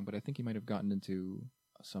remembering this wrong, but I think he might have gotten into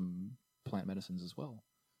some plant medicines as well.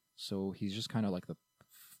 So he's just kind of like the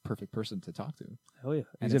perfect person to talk to. Hell yeah.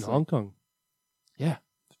 And He's in it's Hong Kong. Yeah.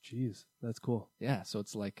 Jeez, that's cool. Yeah, so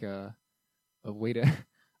it's like a way to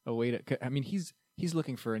I mean, he's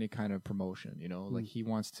looking for any kind of promotion, you know, like he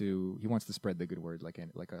wants to spread the good word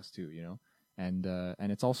like us too, you know. And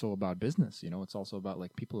it's also about business, you know. It's also about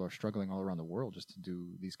like people are struggling all around the world just to do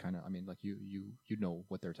these kind of, I mean, like you know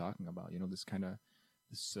what they're talking about, you know, this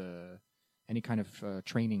any kind of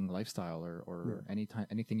training lifestyle or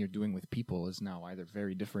anything you're doing with people is now either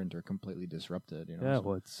very different or completely disrupted, you know. Yeah, So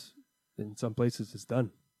well, it's in some places it's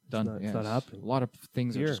done. done. It's not happening. A lot of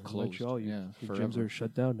things Here are just in closed. Montreal, yeah, the forever. gyms are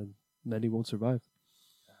shut down, and many won't survive.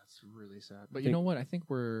 That's really sad. But you know what? I think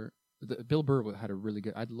Bill Burr had a really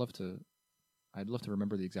good. I'd love to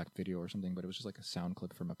remember the exact video or something, but it was just like a sound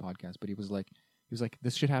clip from a podcast. But he was like,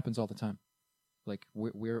 this shit happens all the time. Like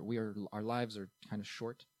our lives are kind of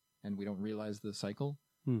short, and we don't realize the cycle.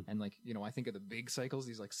 And like, you know, I think of the big cycles,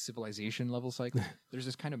 these like civilization level cycles. There's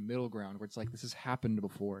this kind of middle ground where it's like this has happened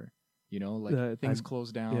before. You know, like things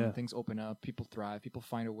close down, things open up, people thrive, people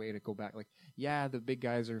find a way to go back. Like, yeah, the big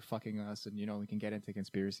guys are fucking us, and you know we can get into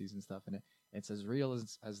conspiracies and stuff, and it's as real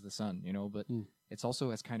as the sun, you know. But it's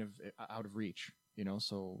also as kind of out of reach, you know.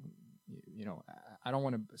 So, you know, I don't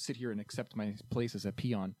want to sit here and accept my place as a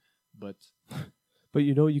peon, but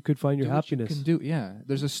you know, you could find your do what happiness. you can do, yeah.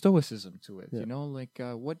 There's a stoicism to it, you know. Like,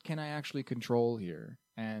 what can I actually control here?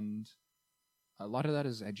 And a lot of that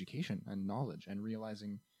is education and knowledge and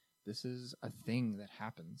realizing. This is a thing that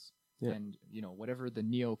happens, and you know whatever the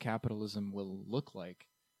neo-capitalism will look like,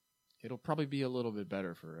 it'll probably be a little bit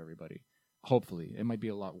better for everybody. Hopefully, it might be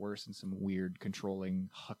a lot worse in some weird,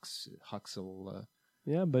 controlling Huxleyan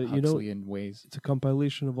ways. It's a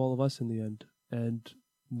compilation of all of us in the end, and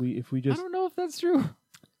if we just I don't know if that's true.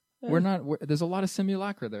 There's a lot of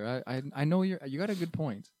simulacra there. I know you got a good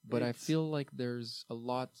point, but I feel like there's a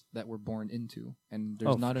lot that we're born into, and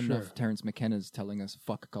there's not enough Terrence McKenna's telling us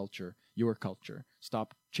fuck culture, your culture,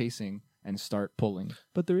 stop chasing and start pulling.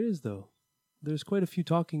 But there is though. There's quite a few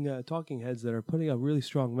talking heads that are putting out really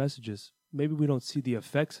strong messages. Maybe we don't see the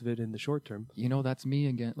effects of it in the short term. You know, that's me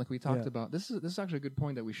again. Like we talked about. This is actually a good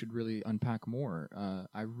point that we should really unpack more.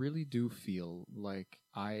 I really do feel like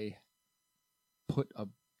I put a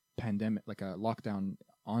pandemic, like a lockdown,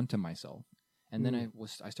 onto myself, and then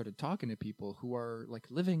I started talking to people who are like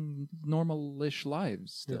living normal-ish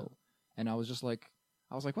lives still, and I was like,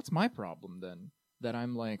 what's my problem then? That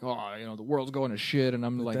I'm like, oh, you know, the world's going to shit, and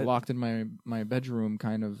I'm like locked in my bedroom,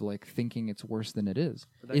 kind of like thinking it's worse than it is.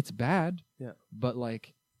 It's bad, but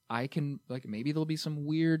like I can, like, maybe there'll be some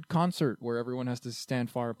weird concert where everyone has to stand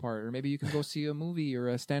far apart, or maybe you can go see a movie or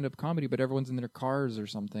a stand-up comedy, but everyone's in their cars or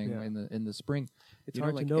something in the spring. It's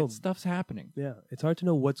hard to know. Stuff's happening. Yeah, it's hard to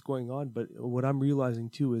know what's going on, but what I'm realizing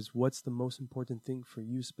too is what's the most important thing for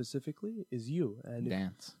you specifically is you. And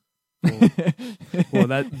dance. Well,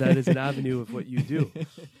 that is an avenue of what you do,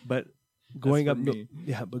 but going up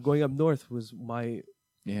north was my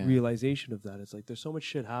realization of that. It's like there's so much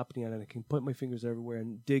shit happening, and I can point my fingers everywhere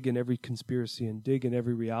and dig in every conspiracy and dig in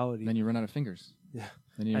every reality. Then you run out of fingers. Yeah.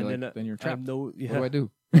 Then you're trapped. What do I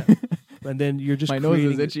do? And then you're just my nose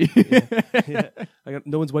is itchy.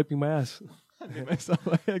 No one's wiping my ass.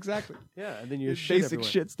 Exactly. Yeah, and then your basic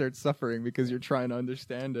shit starts suffering because you're trying to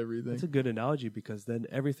understand everything. That's a good analogy, because then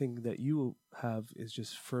everything that you have is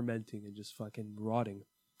just fermenting and just fucking rotting.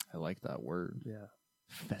 I like that word. Yeah.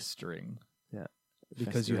 Festering. Yeah.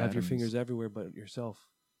 Because you have your fingers everywhere but yourself.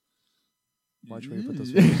 Watch where you put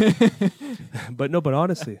those fingers. But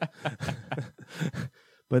honestly.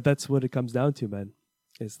 But that's what it comes down to, man.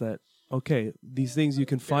 Is that, okay, these things you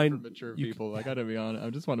can find... For mature people, I gotta be honest. I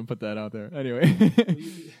just want to put that out there. Anyway.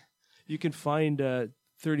 You can find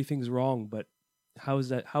 30 things wrong, but how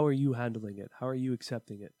are you handling it? How are you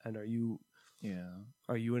accepting it? And are you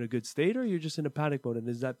in a good state, or you're just in a panic mode? And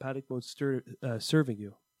is that panic mode serving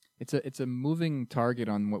you? It's a moving target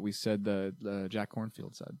on what we said, the Jack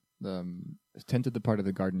Cornfield said. Tend the part of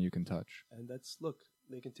the garden you can touch. And that's, look,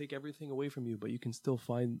 they can take everything away from you, but you can still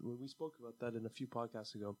find, we spoke about that in a few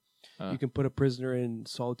podcasts ago. You can put a prisoner in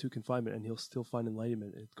solitude confinement and he'll still find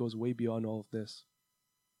enlightenment. It goes way beyond all of this.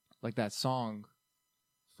 Like that song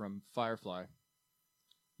from Firefly.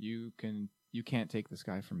 You can't take the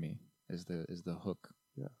sky from me. Is the hook?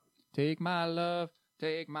 Yeah. Take my love,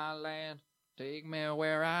 take my land, take me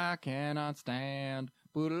where I cannot stand.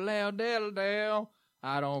 Boodle diddle dale.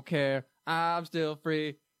 I don't care. I'm still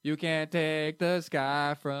free. You can't take the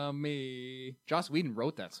sky from me. Joss Whedon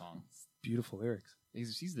wrote that song. Beautiful lyrics.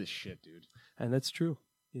 He's this shit, dude. And that's true.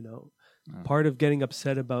 You know, Oh. part of getting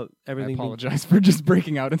upset about everything. I apologize for just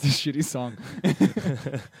breaking out into shitty song.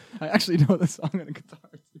 I actually know the song on a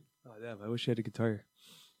guitar too. Oh, damn. I wish I had a guitar.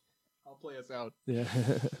 I'll play us out. Yeah.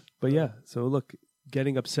 But yeah, so look,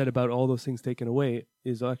 getting upset about all those things taken away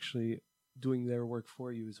is actually doing their work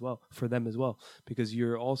for you as well, for them as well, because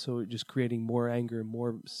you're also just creating more anger,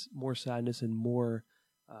 more sadness, and more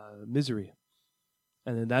misery.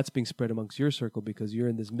 And then that's being spread amongst your circle because you're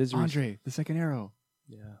in this misery. Andre, the second arrow.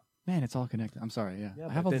 Yeah. Man, it's all connected. I'm sorry. Yeah, Yeah, I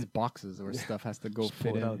but have all then- these boxes where stuff has to go Just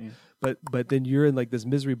fit pull it in. out. Yeah. But then you're in like this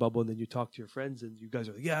misery bubble, and then you talk to your friends, and you guys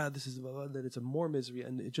are like, "Yeah, this is," blah, blah, and then it's a more misery,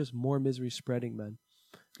 and it's just more misery spreading, man.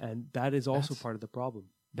 And that is also That's- part of the problem.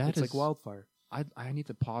 That It's like is- wildfire. I need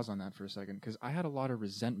to pause on that for a second because I had a lot of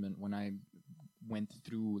resentment when I went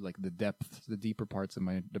through like the deeper parts of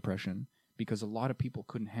my depression because a lot of people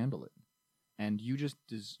couldn't handle it, and you just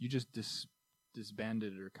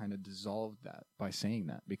disbanded or kind of dissolved that by saying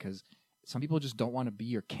that because some people just don't want to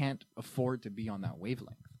be or can't afford to be on that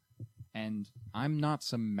wavelength. And I'm not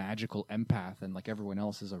some magical empath and like everyone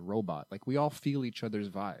else is a robot. Like we all feel each other's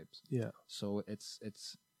vibes. Yeah. So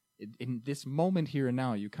in this moment here and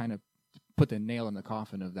now, you kind of put the nail in the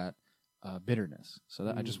coffin of that bitterness. So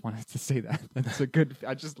that I just wanted to say that. That's a good.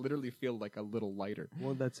 I just literally feel like a little lighter.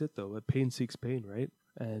 Well, that's it though. Pain seeks pain, right?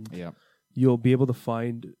 And Yeah. you'll be able to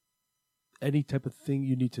find any type of thing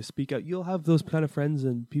you need to speak out. You'll have those kind of friends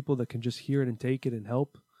and people that can just hear it and take it and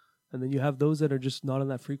help. And then you have those that are just not on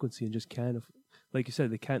that frequency and just can't, like you said,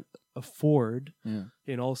 they can't afford, Yeah.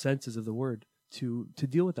 in all senses of the word, to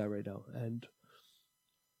deal with that right now. And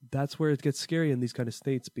that's where it gets scary in these kind of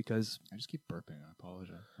states because, I just keep burping. I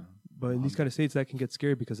apologize. but in these kind of states, that can get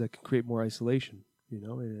scary because that can create more isolation, you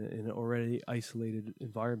know, in an already isolated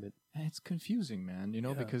environment. And it's confusing, man. You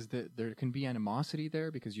know, Yeah. because there can be animosity there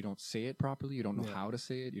because you don't say it properly. You don't know Yeah. how to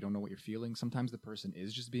say it. You don't know what you're feeling. Sometimes the person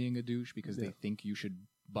is just being a douche because Yeah. they think you should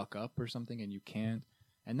buck up or something, and you can't.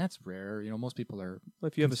 And that's rare. You know, most people are. Well,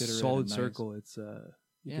 if you have a Considerate solid and nice. circle, it's you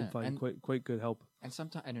Yeah, can find and- quite good help. And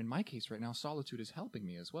sometimes, and in my case right now, solitude is helping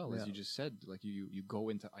me as well. As Yeah. you just said, like you go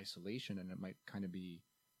into isolation, and it might kind of be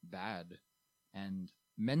bad. And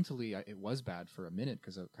mentally, it was bad for a minute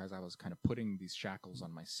because I was kind of putting these shackles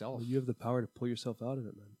on myself. Well, you have the power to pull yourself out of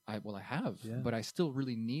it, man. I have, Yeah. but I still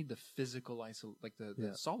really need the physical the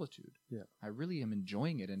Yeah. solitude. Yeah. I really am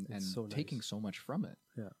enjoying it and so nice. taking so much from it.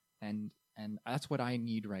 Yeah. And that's what I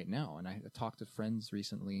need right now. And I talked to friends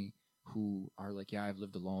recently who are like, yeah, I've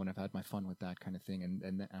lived alone. I've had my fun with that kind of thing.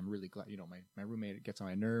 And I'm really glad, you know, my roommate gets on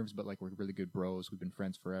my nerves, but like we're really good bros. We've been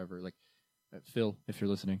friends forever. Like Phil, if you're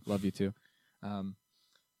listening, love you too. And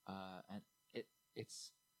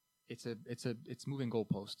it's moving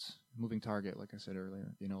goalposts, moving target. Like I said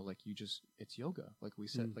earlier, you know, like it's yoga. Like we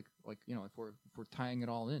said, like you know, if we're tying it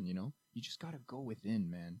all in, you know, you just gotta go within,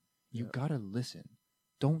 man. You gotta listen.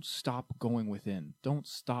 Don't stop going within. Don't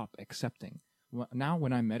stop accepting. Now,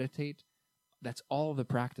 when I meditate, that's all the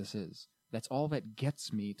practice is. That's all that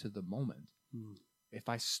gets me to the moment. If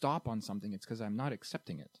I stop on something, it's because I'm not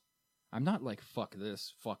accepting it. I'm not like fuck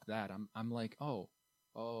this, fuck that. I'm like oh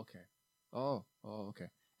okay, oh okay,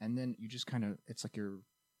 and then you just kind of it's like you're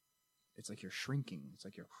shrinking. It's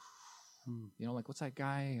like you're you know, like what's that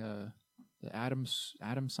guy the Adam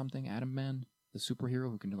Man, the superhero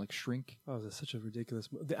who can like shrink. Oh, that's such a ridiculous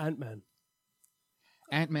the Ant-Man.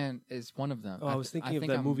 Ant-Man is one of them. Oh, I was thinking of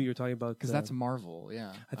that movie you were talking about because that's Marvel.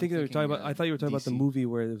 Yeah, I think they were talking about. I thought you were talking about the DC. movie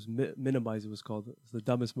where it was Minimize. It was called. It's the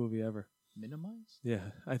dumbest movie ever. Minimize. Yeah,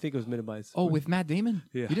 I think it was Minimize. Oh, with Matt Damon.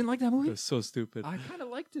 Yeah. You didn't like that It movie? was so stupid. I kind of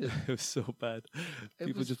liked it. It was so bad. It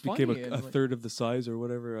People was just funny became and a like- third of the size or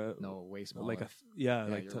whatever. No, way smaller. Like yeah,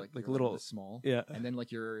 like you're like you're little. this small. Yeah. And then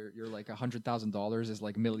like you're like $100,000 is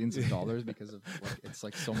like millions of dollars because of like it's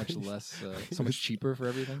like so much less, so much cheaper for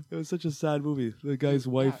everything. It was such a sad movie. The guy's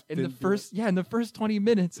wife. in the didn't do in the first 20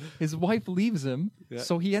 minutes, his wife leaves him, Yeah.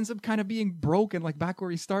 so he ends up kind of being broke and like back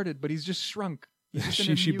where he started, but he's just shrunk. He's just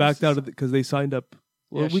an she immune backed out of system. it because they signed up.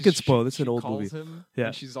 Well, Yeah, we could spoil. This is she an old calls movie. him, Yeah.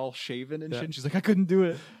 and she's all shaven and Yeah. shit. And she's like, I couldn't do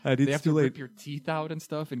it. And They it's have too to late. rip your teeth out and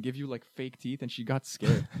stuff and give you like fake teeth, and she got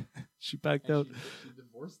scared. She backed And out. she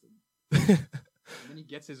divorced him. And then he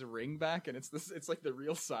gets his ring back, and it's like the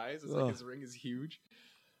real size. It's Ugh. like his ring is huge.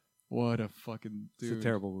 What a fucking dude! It's a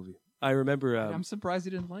terrible movie. I remember. I'm surprised he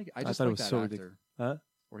didn't like it. I just thought it like was that so actor. ridiculous. Huh?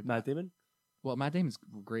 or Matt Damon. Well, Matt Damon's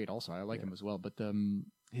great. Also, I like him as well. But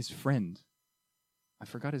his friend, I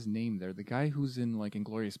forgot his name. There, the guy who's in like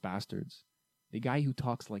Inglourious Bastards, the guy who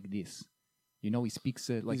talks like this. You know, he speaks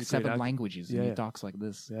like He's a great 7 actor. languages, and he talks like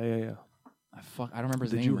this. Yeah. I don't remember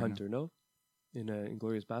his The name. Jew right now. Hunter, no? In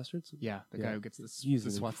Inglorious Bastards. Yeah, the guy who gets this. He's the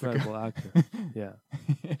an swastika. incredible actor. Yeah,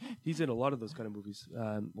 he's in a lot of those kind of movies.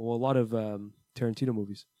 A lot of Tarantino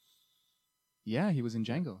movies. Yeah, he was in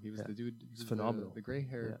Django. He was Yeah. the dude. He's phenomenal. The gray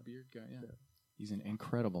hair Yeah. beard guy. Yeah. He's an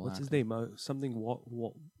incredible. What's his actor. name? Something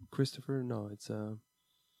Christopher? No, it's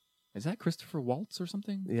Is that Christopher Waltz or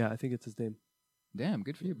something? yeah, I think it's his name. Damn,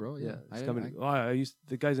 good for you, bro. Yeah, it's coming.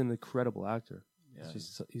 The guy's an incredible actor. Yeah,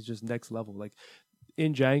 He's just next level. Like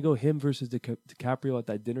in Django, him versus DiCaprio at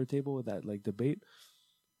that dinner table with that like debate,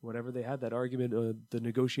 whatever they had, that argument, the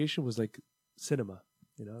negotiation was like cinema.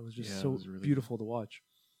 You know, it was just Yeah, it so was really beautiful to watch.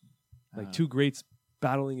 Like Uh, two greats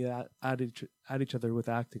battling at each other with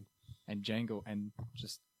acting. and Django and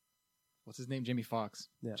just what's his name? Jamie Foxx.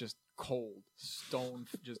 Yeah. Just cold, stone.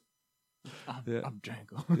 Just Yeah. I'm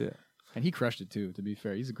Django. Yeah, And he crushed it too. To be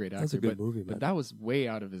fair, he's a great actor. that's a good but, movie, man. but that was way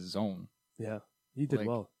out of his zone. Yeah, he did like,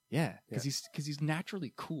 well. Yeah, because Yeah. he's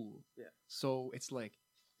naturally cool. Yeah. So it's like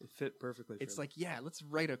It fit perfectly. it's like let's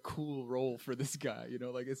write a cool role for this guy. You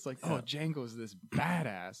know, like it's like Django's this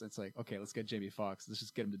badass. It's like okay, let's get Jamie Foxx. Let's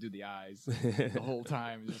just get him to do the eyes the whole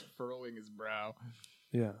time, just furrowing his brow.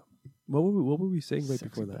 yeah. What were we saying right Sexy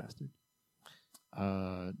before that? bastard.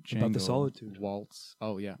 Django, About the solitude. Waltz.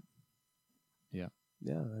 Oh yeah,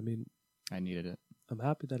 Yeah, I mean, I needed it. I'm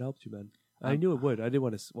happy that helped you, man. I knew it would. I didn't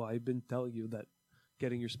want to. Well, I've been telling you that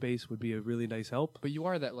getting your space would be a really nice help. But you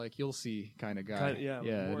are that like you'll see kind of guy. Yeah,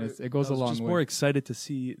 yeah. more- And it goes I a was long just way. more excited to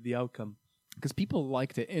see the outcome. Because people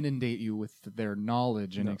like to inundate you with their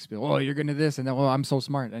knowledge and No. experience. Oh, you're gonna this, and then I'm so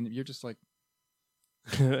smart, and you're just like,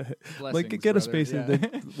 Like, blessings, get a brother. space and Yeah.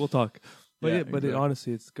 then we'll talk. But Yeah, but exactly.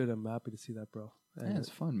 honestly, it's good. I'm happy to see that, bro. Yeah, it's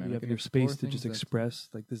fun, man. You I have can your explore space to just things that- express.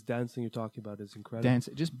 Like this dancing you're talking about is incredible. dance,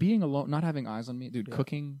 just being alone, not having eyes on me, dude. Yeah.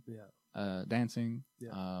 Cooking, Yeah. dancing.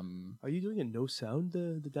 Yeah. Are you doing it no sound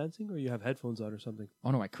the dancing, or you have headphones on or something?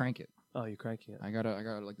 Oh no, I crank it. Oh, you're cranking it. I got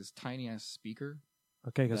like this tiny ass speaker.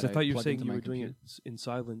 Okay, because I that I thought you were plug saying into you my were doing computer. it in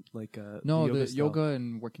silent, like No, the the yoga style.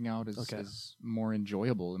 and working out is Okay. is more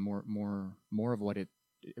enjoyable and more of what it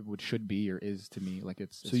would should be or is to me. Like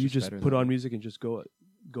it's So you just better put than- on music and just go at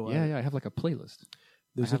Yeah, it. yeah. I have like a playlist.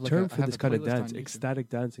 There's I a have like term a- I for have this a kind of playlist on dance, YouTube. ecstatic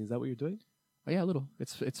dancing. Is that what you're doing? Oh, yeah, a little.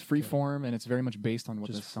 It's free form and it's very much based on what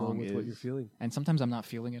Just the flow song with is. what you're feeling. And sometimes I'm not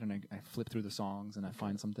feeling it, and I flip through the songs and I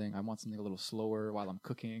find something. I want something a little slower while I'm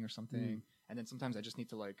cooking or something. Mm. And then sometimes I just need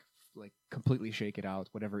to like completely shake it out,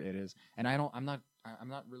 whatever it is. And I'm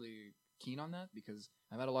not really keen on that because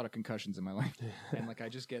I've had a lot of concussions in my life, and like I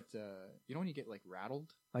just get you know when you get like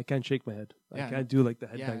rattled. I can't shake my head. Yeah, I can't do like the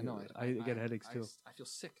head Yeah, bang. no, I get headaches too. I feel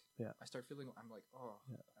sick. Yeah. I start feeling. I'm like, oh,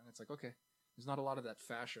 Yeah. and it's like, okay, there's not a lot of that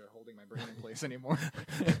fascia holding my brain in place anymore.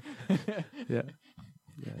 Yeah.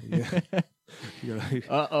 Yeah. You're like,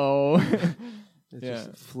 Oh. it's Yeah.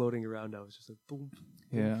 just floating around now. It's just like boom.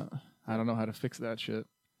 Yeah. I don't know how to fix that shit.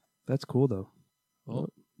 That's cool though. Well,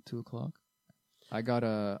 2:00. I got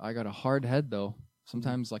a hard head though.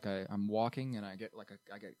 Sometimes like I'm walking and I get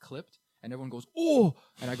clipped and everyone goes, "Oh!"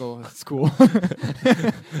 and I go, "That's cool."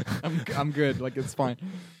 I'm good. Like it's fine.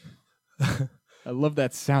 I love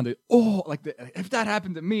that sound. Oh, like if that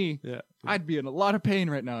happened to me, Yeah. I'd be in a lot of pain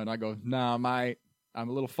right now. And I go, "Nah, mate, I'm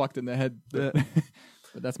a little fucked in the head, but,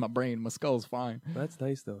 but that's my brain. My skull's fine." That's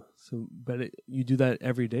nice though. So, but you do that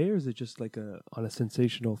every day, or is it just like on a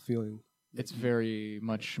sensational feeling? It's very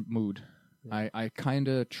much mood. Yeah. I kind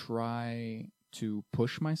of try to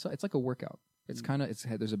push myself. It's like a workout. It's kind of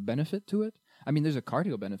there's a benefit to it. I mean, there's a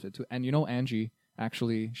cardio benefit to it. And you know, Angie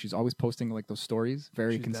actually, she's always posting like those stories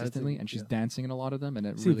very She's consistently, dancing, and she's yeah. dancing in a lot of them, and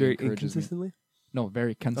it See, really very encourages me. inconsistently. No,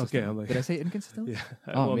 very consistently. I'm like- Did I say inconsistently? Yeah.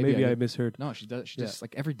 Oh, well, maybe maybe I I did. misheard. No, she does. She Yeah. just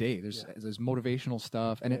like every day. There's Yeah. there's motivational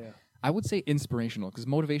stuff, and Yeah. I would say inspirational because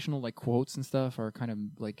motivational like quotes and stuff are kind of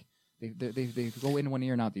like they go in one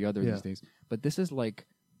ear and out the other Yeah. these days. But this is like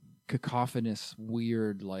cacophonous,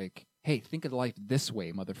 weird, like, hey, think of life this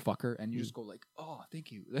way, motherfucker, and you just go like, oh,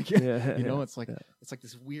 thank you, like, Yeah, you know, yeah, it's like yeah. it's like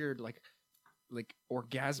this weird, like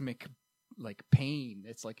orgasmic, like pain.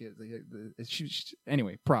 It's like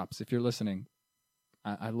anyway. Props if you're listening.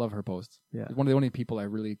 I love her posts. Yeah. One of the only people I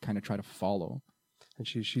really kind of try to follow. And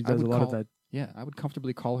she I does a would lot of call- that. Yeah, I would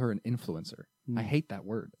comfortably call her an influencer. I Mm. hate that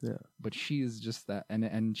word. Yeah. But she is just that,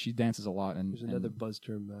 and she dances a lot. And There's another and, buzz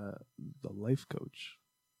term, the life coach.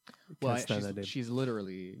 I well, can't stand that name. she's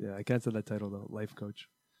literally, Yeah, I can't stand that title though. Life coach.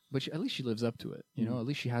 but at least she lives up to it. You know, Mm. at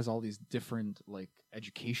least she has all these different like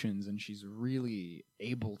educations, and she's really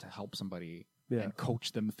able to help somebody Yeah. and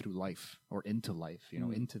coach them through life or into life,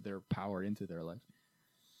 into their power, into their life.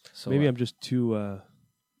 So Maybe I'm just too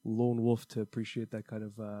lone wolf to appreciate that kind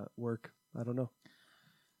of work. I don't know.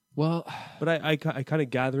 well, But I kind of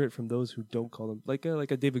gather it from those who don't call them like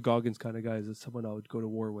a David Goggins kind of guy is someone I would go to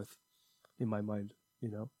war with, in my mind.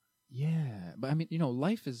 yeah, but I mean,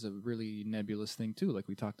 life is a really nebulous thing too, like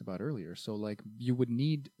we talked about earlier. So like you would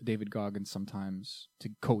need David Goggins sometimes to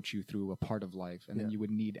coach you through a part of life, and then Yeah. you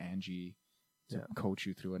would need Angie to Yeah. coach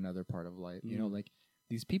you through another part of life. Mm. Like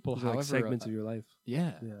these people, Those are however, like segments of your life.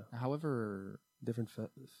 yeah, Yeah. however Different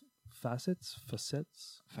facets.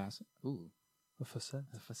 ooh. A facet.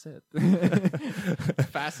 A facet.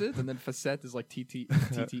 Facet, and then facet is like TTE.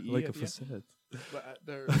 Like a at the end. facet. But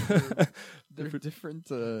they're different.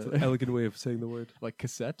 It's an elegant way of saying the word. Like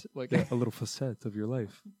cassette. Like Yeah, a little facet of your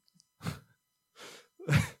life.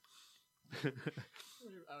 I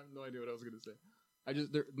have no idea what I was going to say.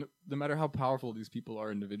 No matter how powerful these people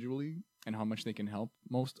are individually and how much they can help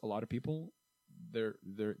a lot of people, there's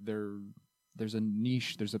a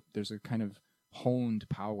niche. There's a kind of honed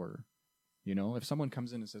power. If someone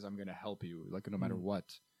comes in and says, "I'm going to help you," like no matter what.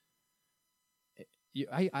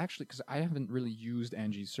 I actually, because I haven't really used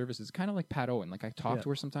Angie's services, kind of like Pat Owen. Like I talk to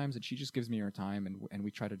her sometimes, and she just gives me her time, and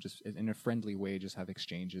we try to just in a friendly way just have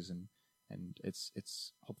exchanges, and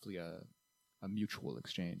it's hopefully a mutual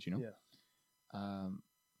exchange, Yeah.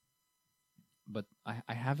 But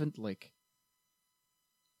I haven't like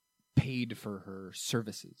paid for her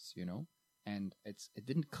services, and it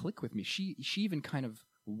didn't click with me. She even kind of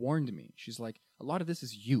warned me. She's like, a lot of this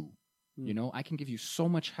is you. I can give you so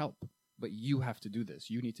much help, but you have to do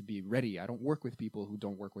this. You need to be ready. I don't work with people who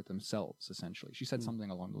don't work with themselves, essentially. She said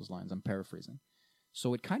something along those lines. I'm paraphrasing.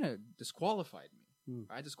 So it kind of disqualified me.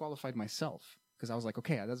 I disqualified myself because I was like,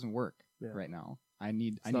 okay, that doesn't work right now. I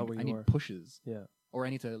need pushes. Yeah. Or I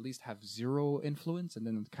need to at least have zero influence, and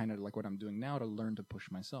then kind of like what I'm doing now to learn to push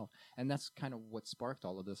myself. And that's kind of what sparked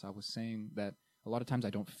all of this. I was saying that a lot of times I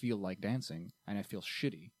don't feel like dancing, and I feel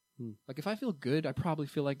shitty. Like if I feel good, I probably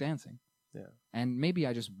feel like dancing. Yeah. And maybe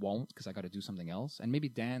I just won't because I got to do something else. And maybe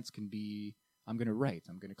dance can be, I'm going to write,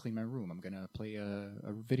 I'm going to clean my room, I'm going to play a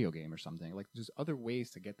video game or something. Like there's other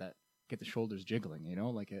ways to get the shoulders jiggling,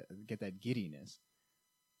 like get that giddiness.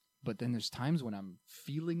 But then there's times when I'm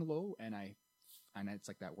feeling low and it's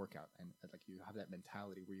like that workout, and like you have that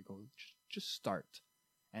mentality where you go, just start.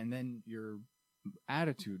 And then your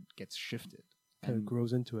attitude gets shifted. Kind of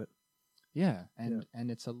grows into it. Yeah, and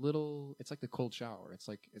it's like the cold shower. It's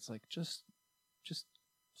like just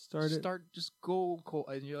Start it. Just go cold,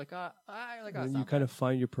 and you're like And you kind of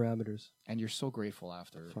find your parameters. and you're so grateful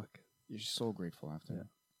after. Fuck. You're so grateful after.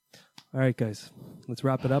 Yeah. All right, guys, let's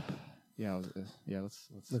wrap it up. Yeah, let's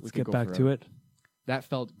Let's get back to it. That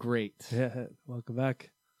felt great. Yeah, welcome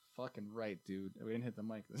back. Fucking right, dude. We didn't hit the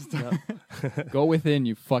mic this time. Go within,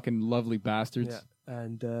 you fucking lovely bastards. Yeah,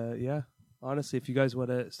 and honestly, if you guys want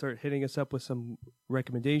to start hitting us up with some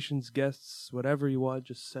recommendations, guests, whatever you want,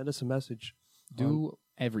 just send us a message. Do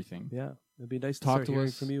everything. Yeah, it'd be nice to Talk start to hearing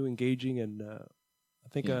us. from you, engaging, and I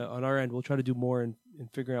think Yeah. on our end, we'll try to do more in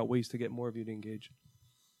figuring out ways to get more of you to engage.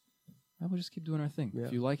 And we'll just keep doing our thing. Yeah.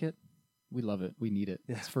 If you like it, we love it. We need it.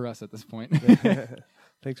 Yeah. It's for us at this point.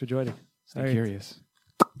 Thanks for joining. Stay All right. curious.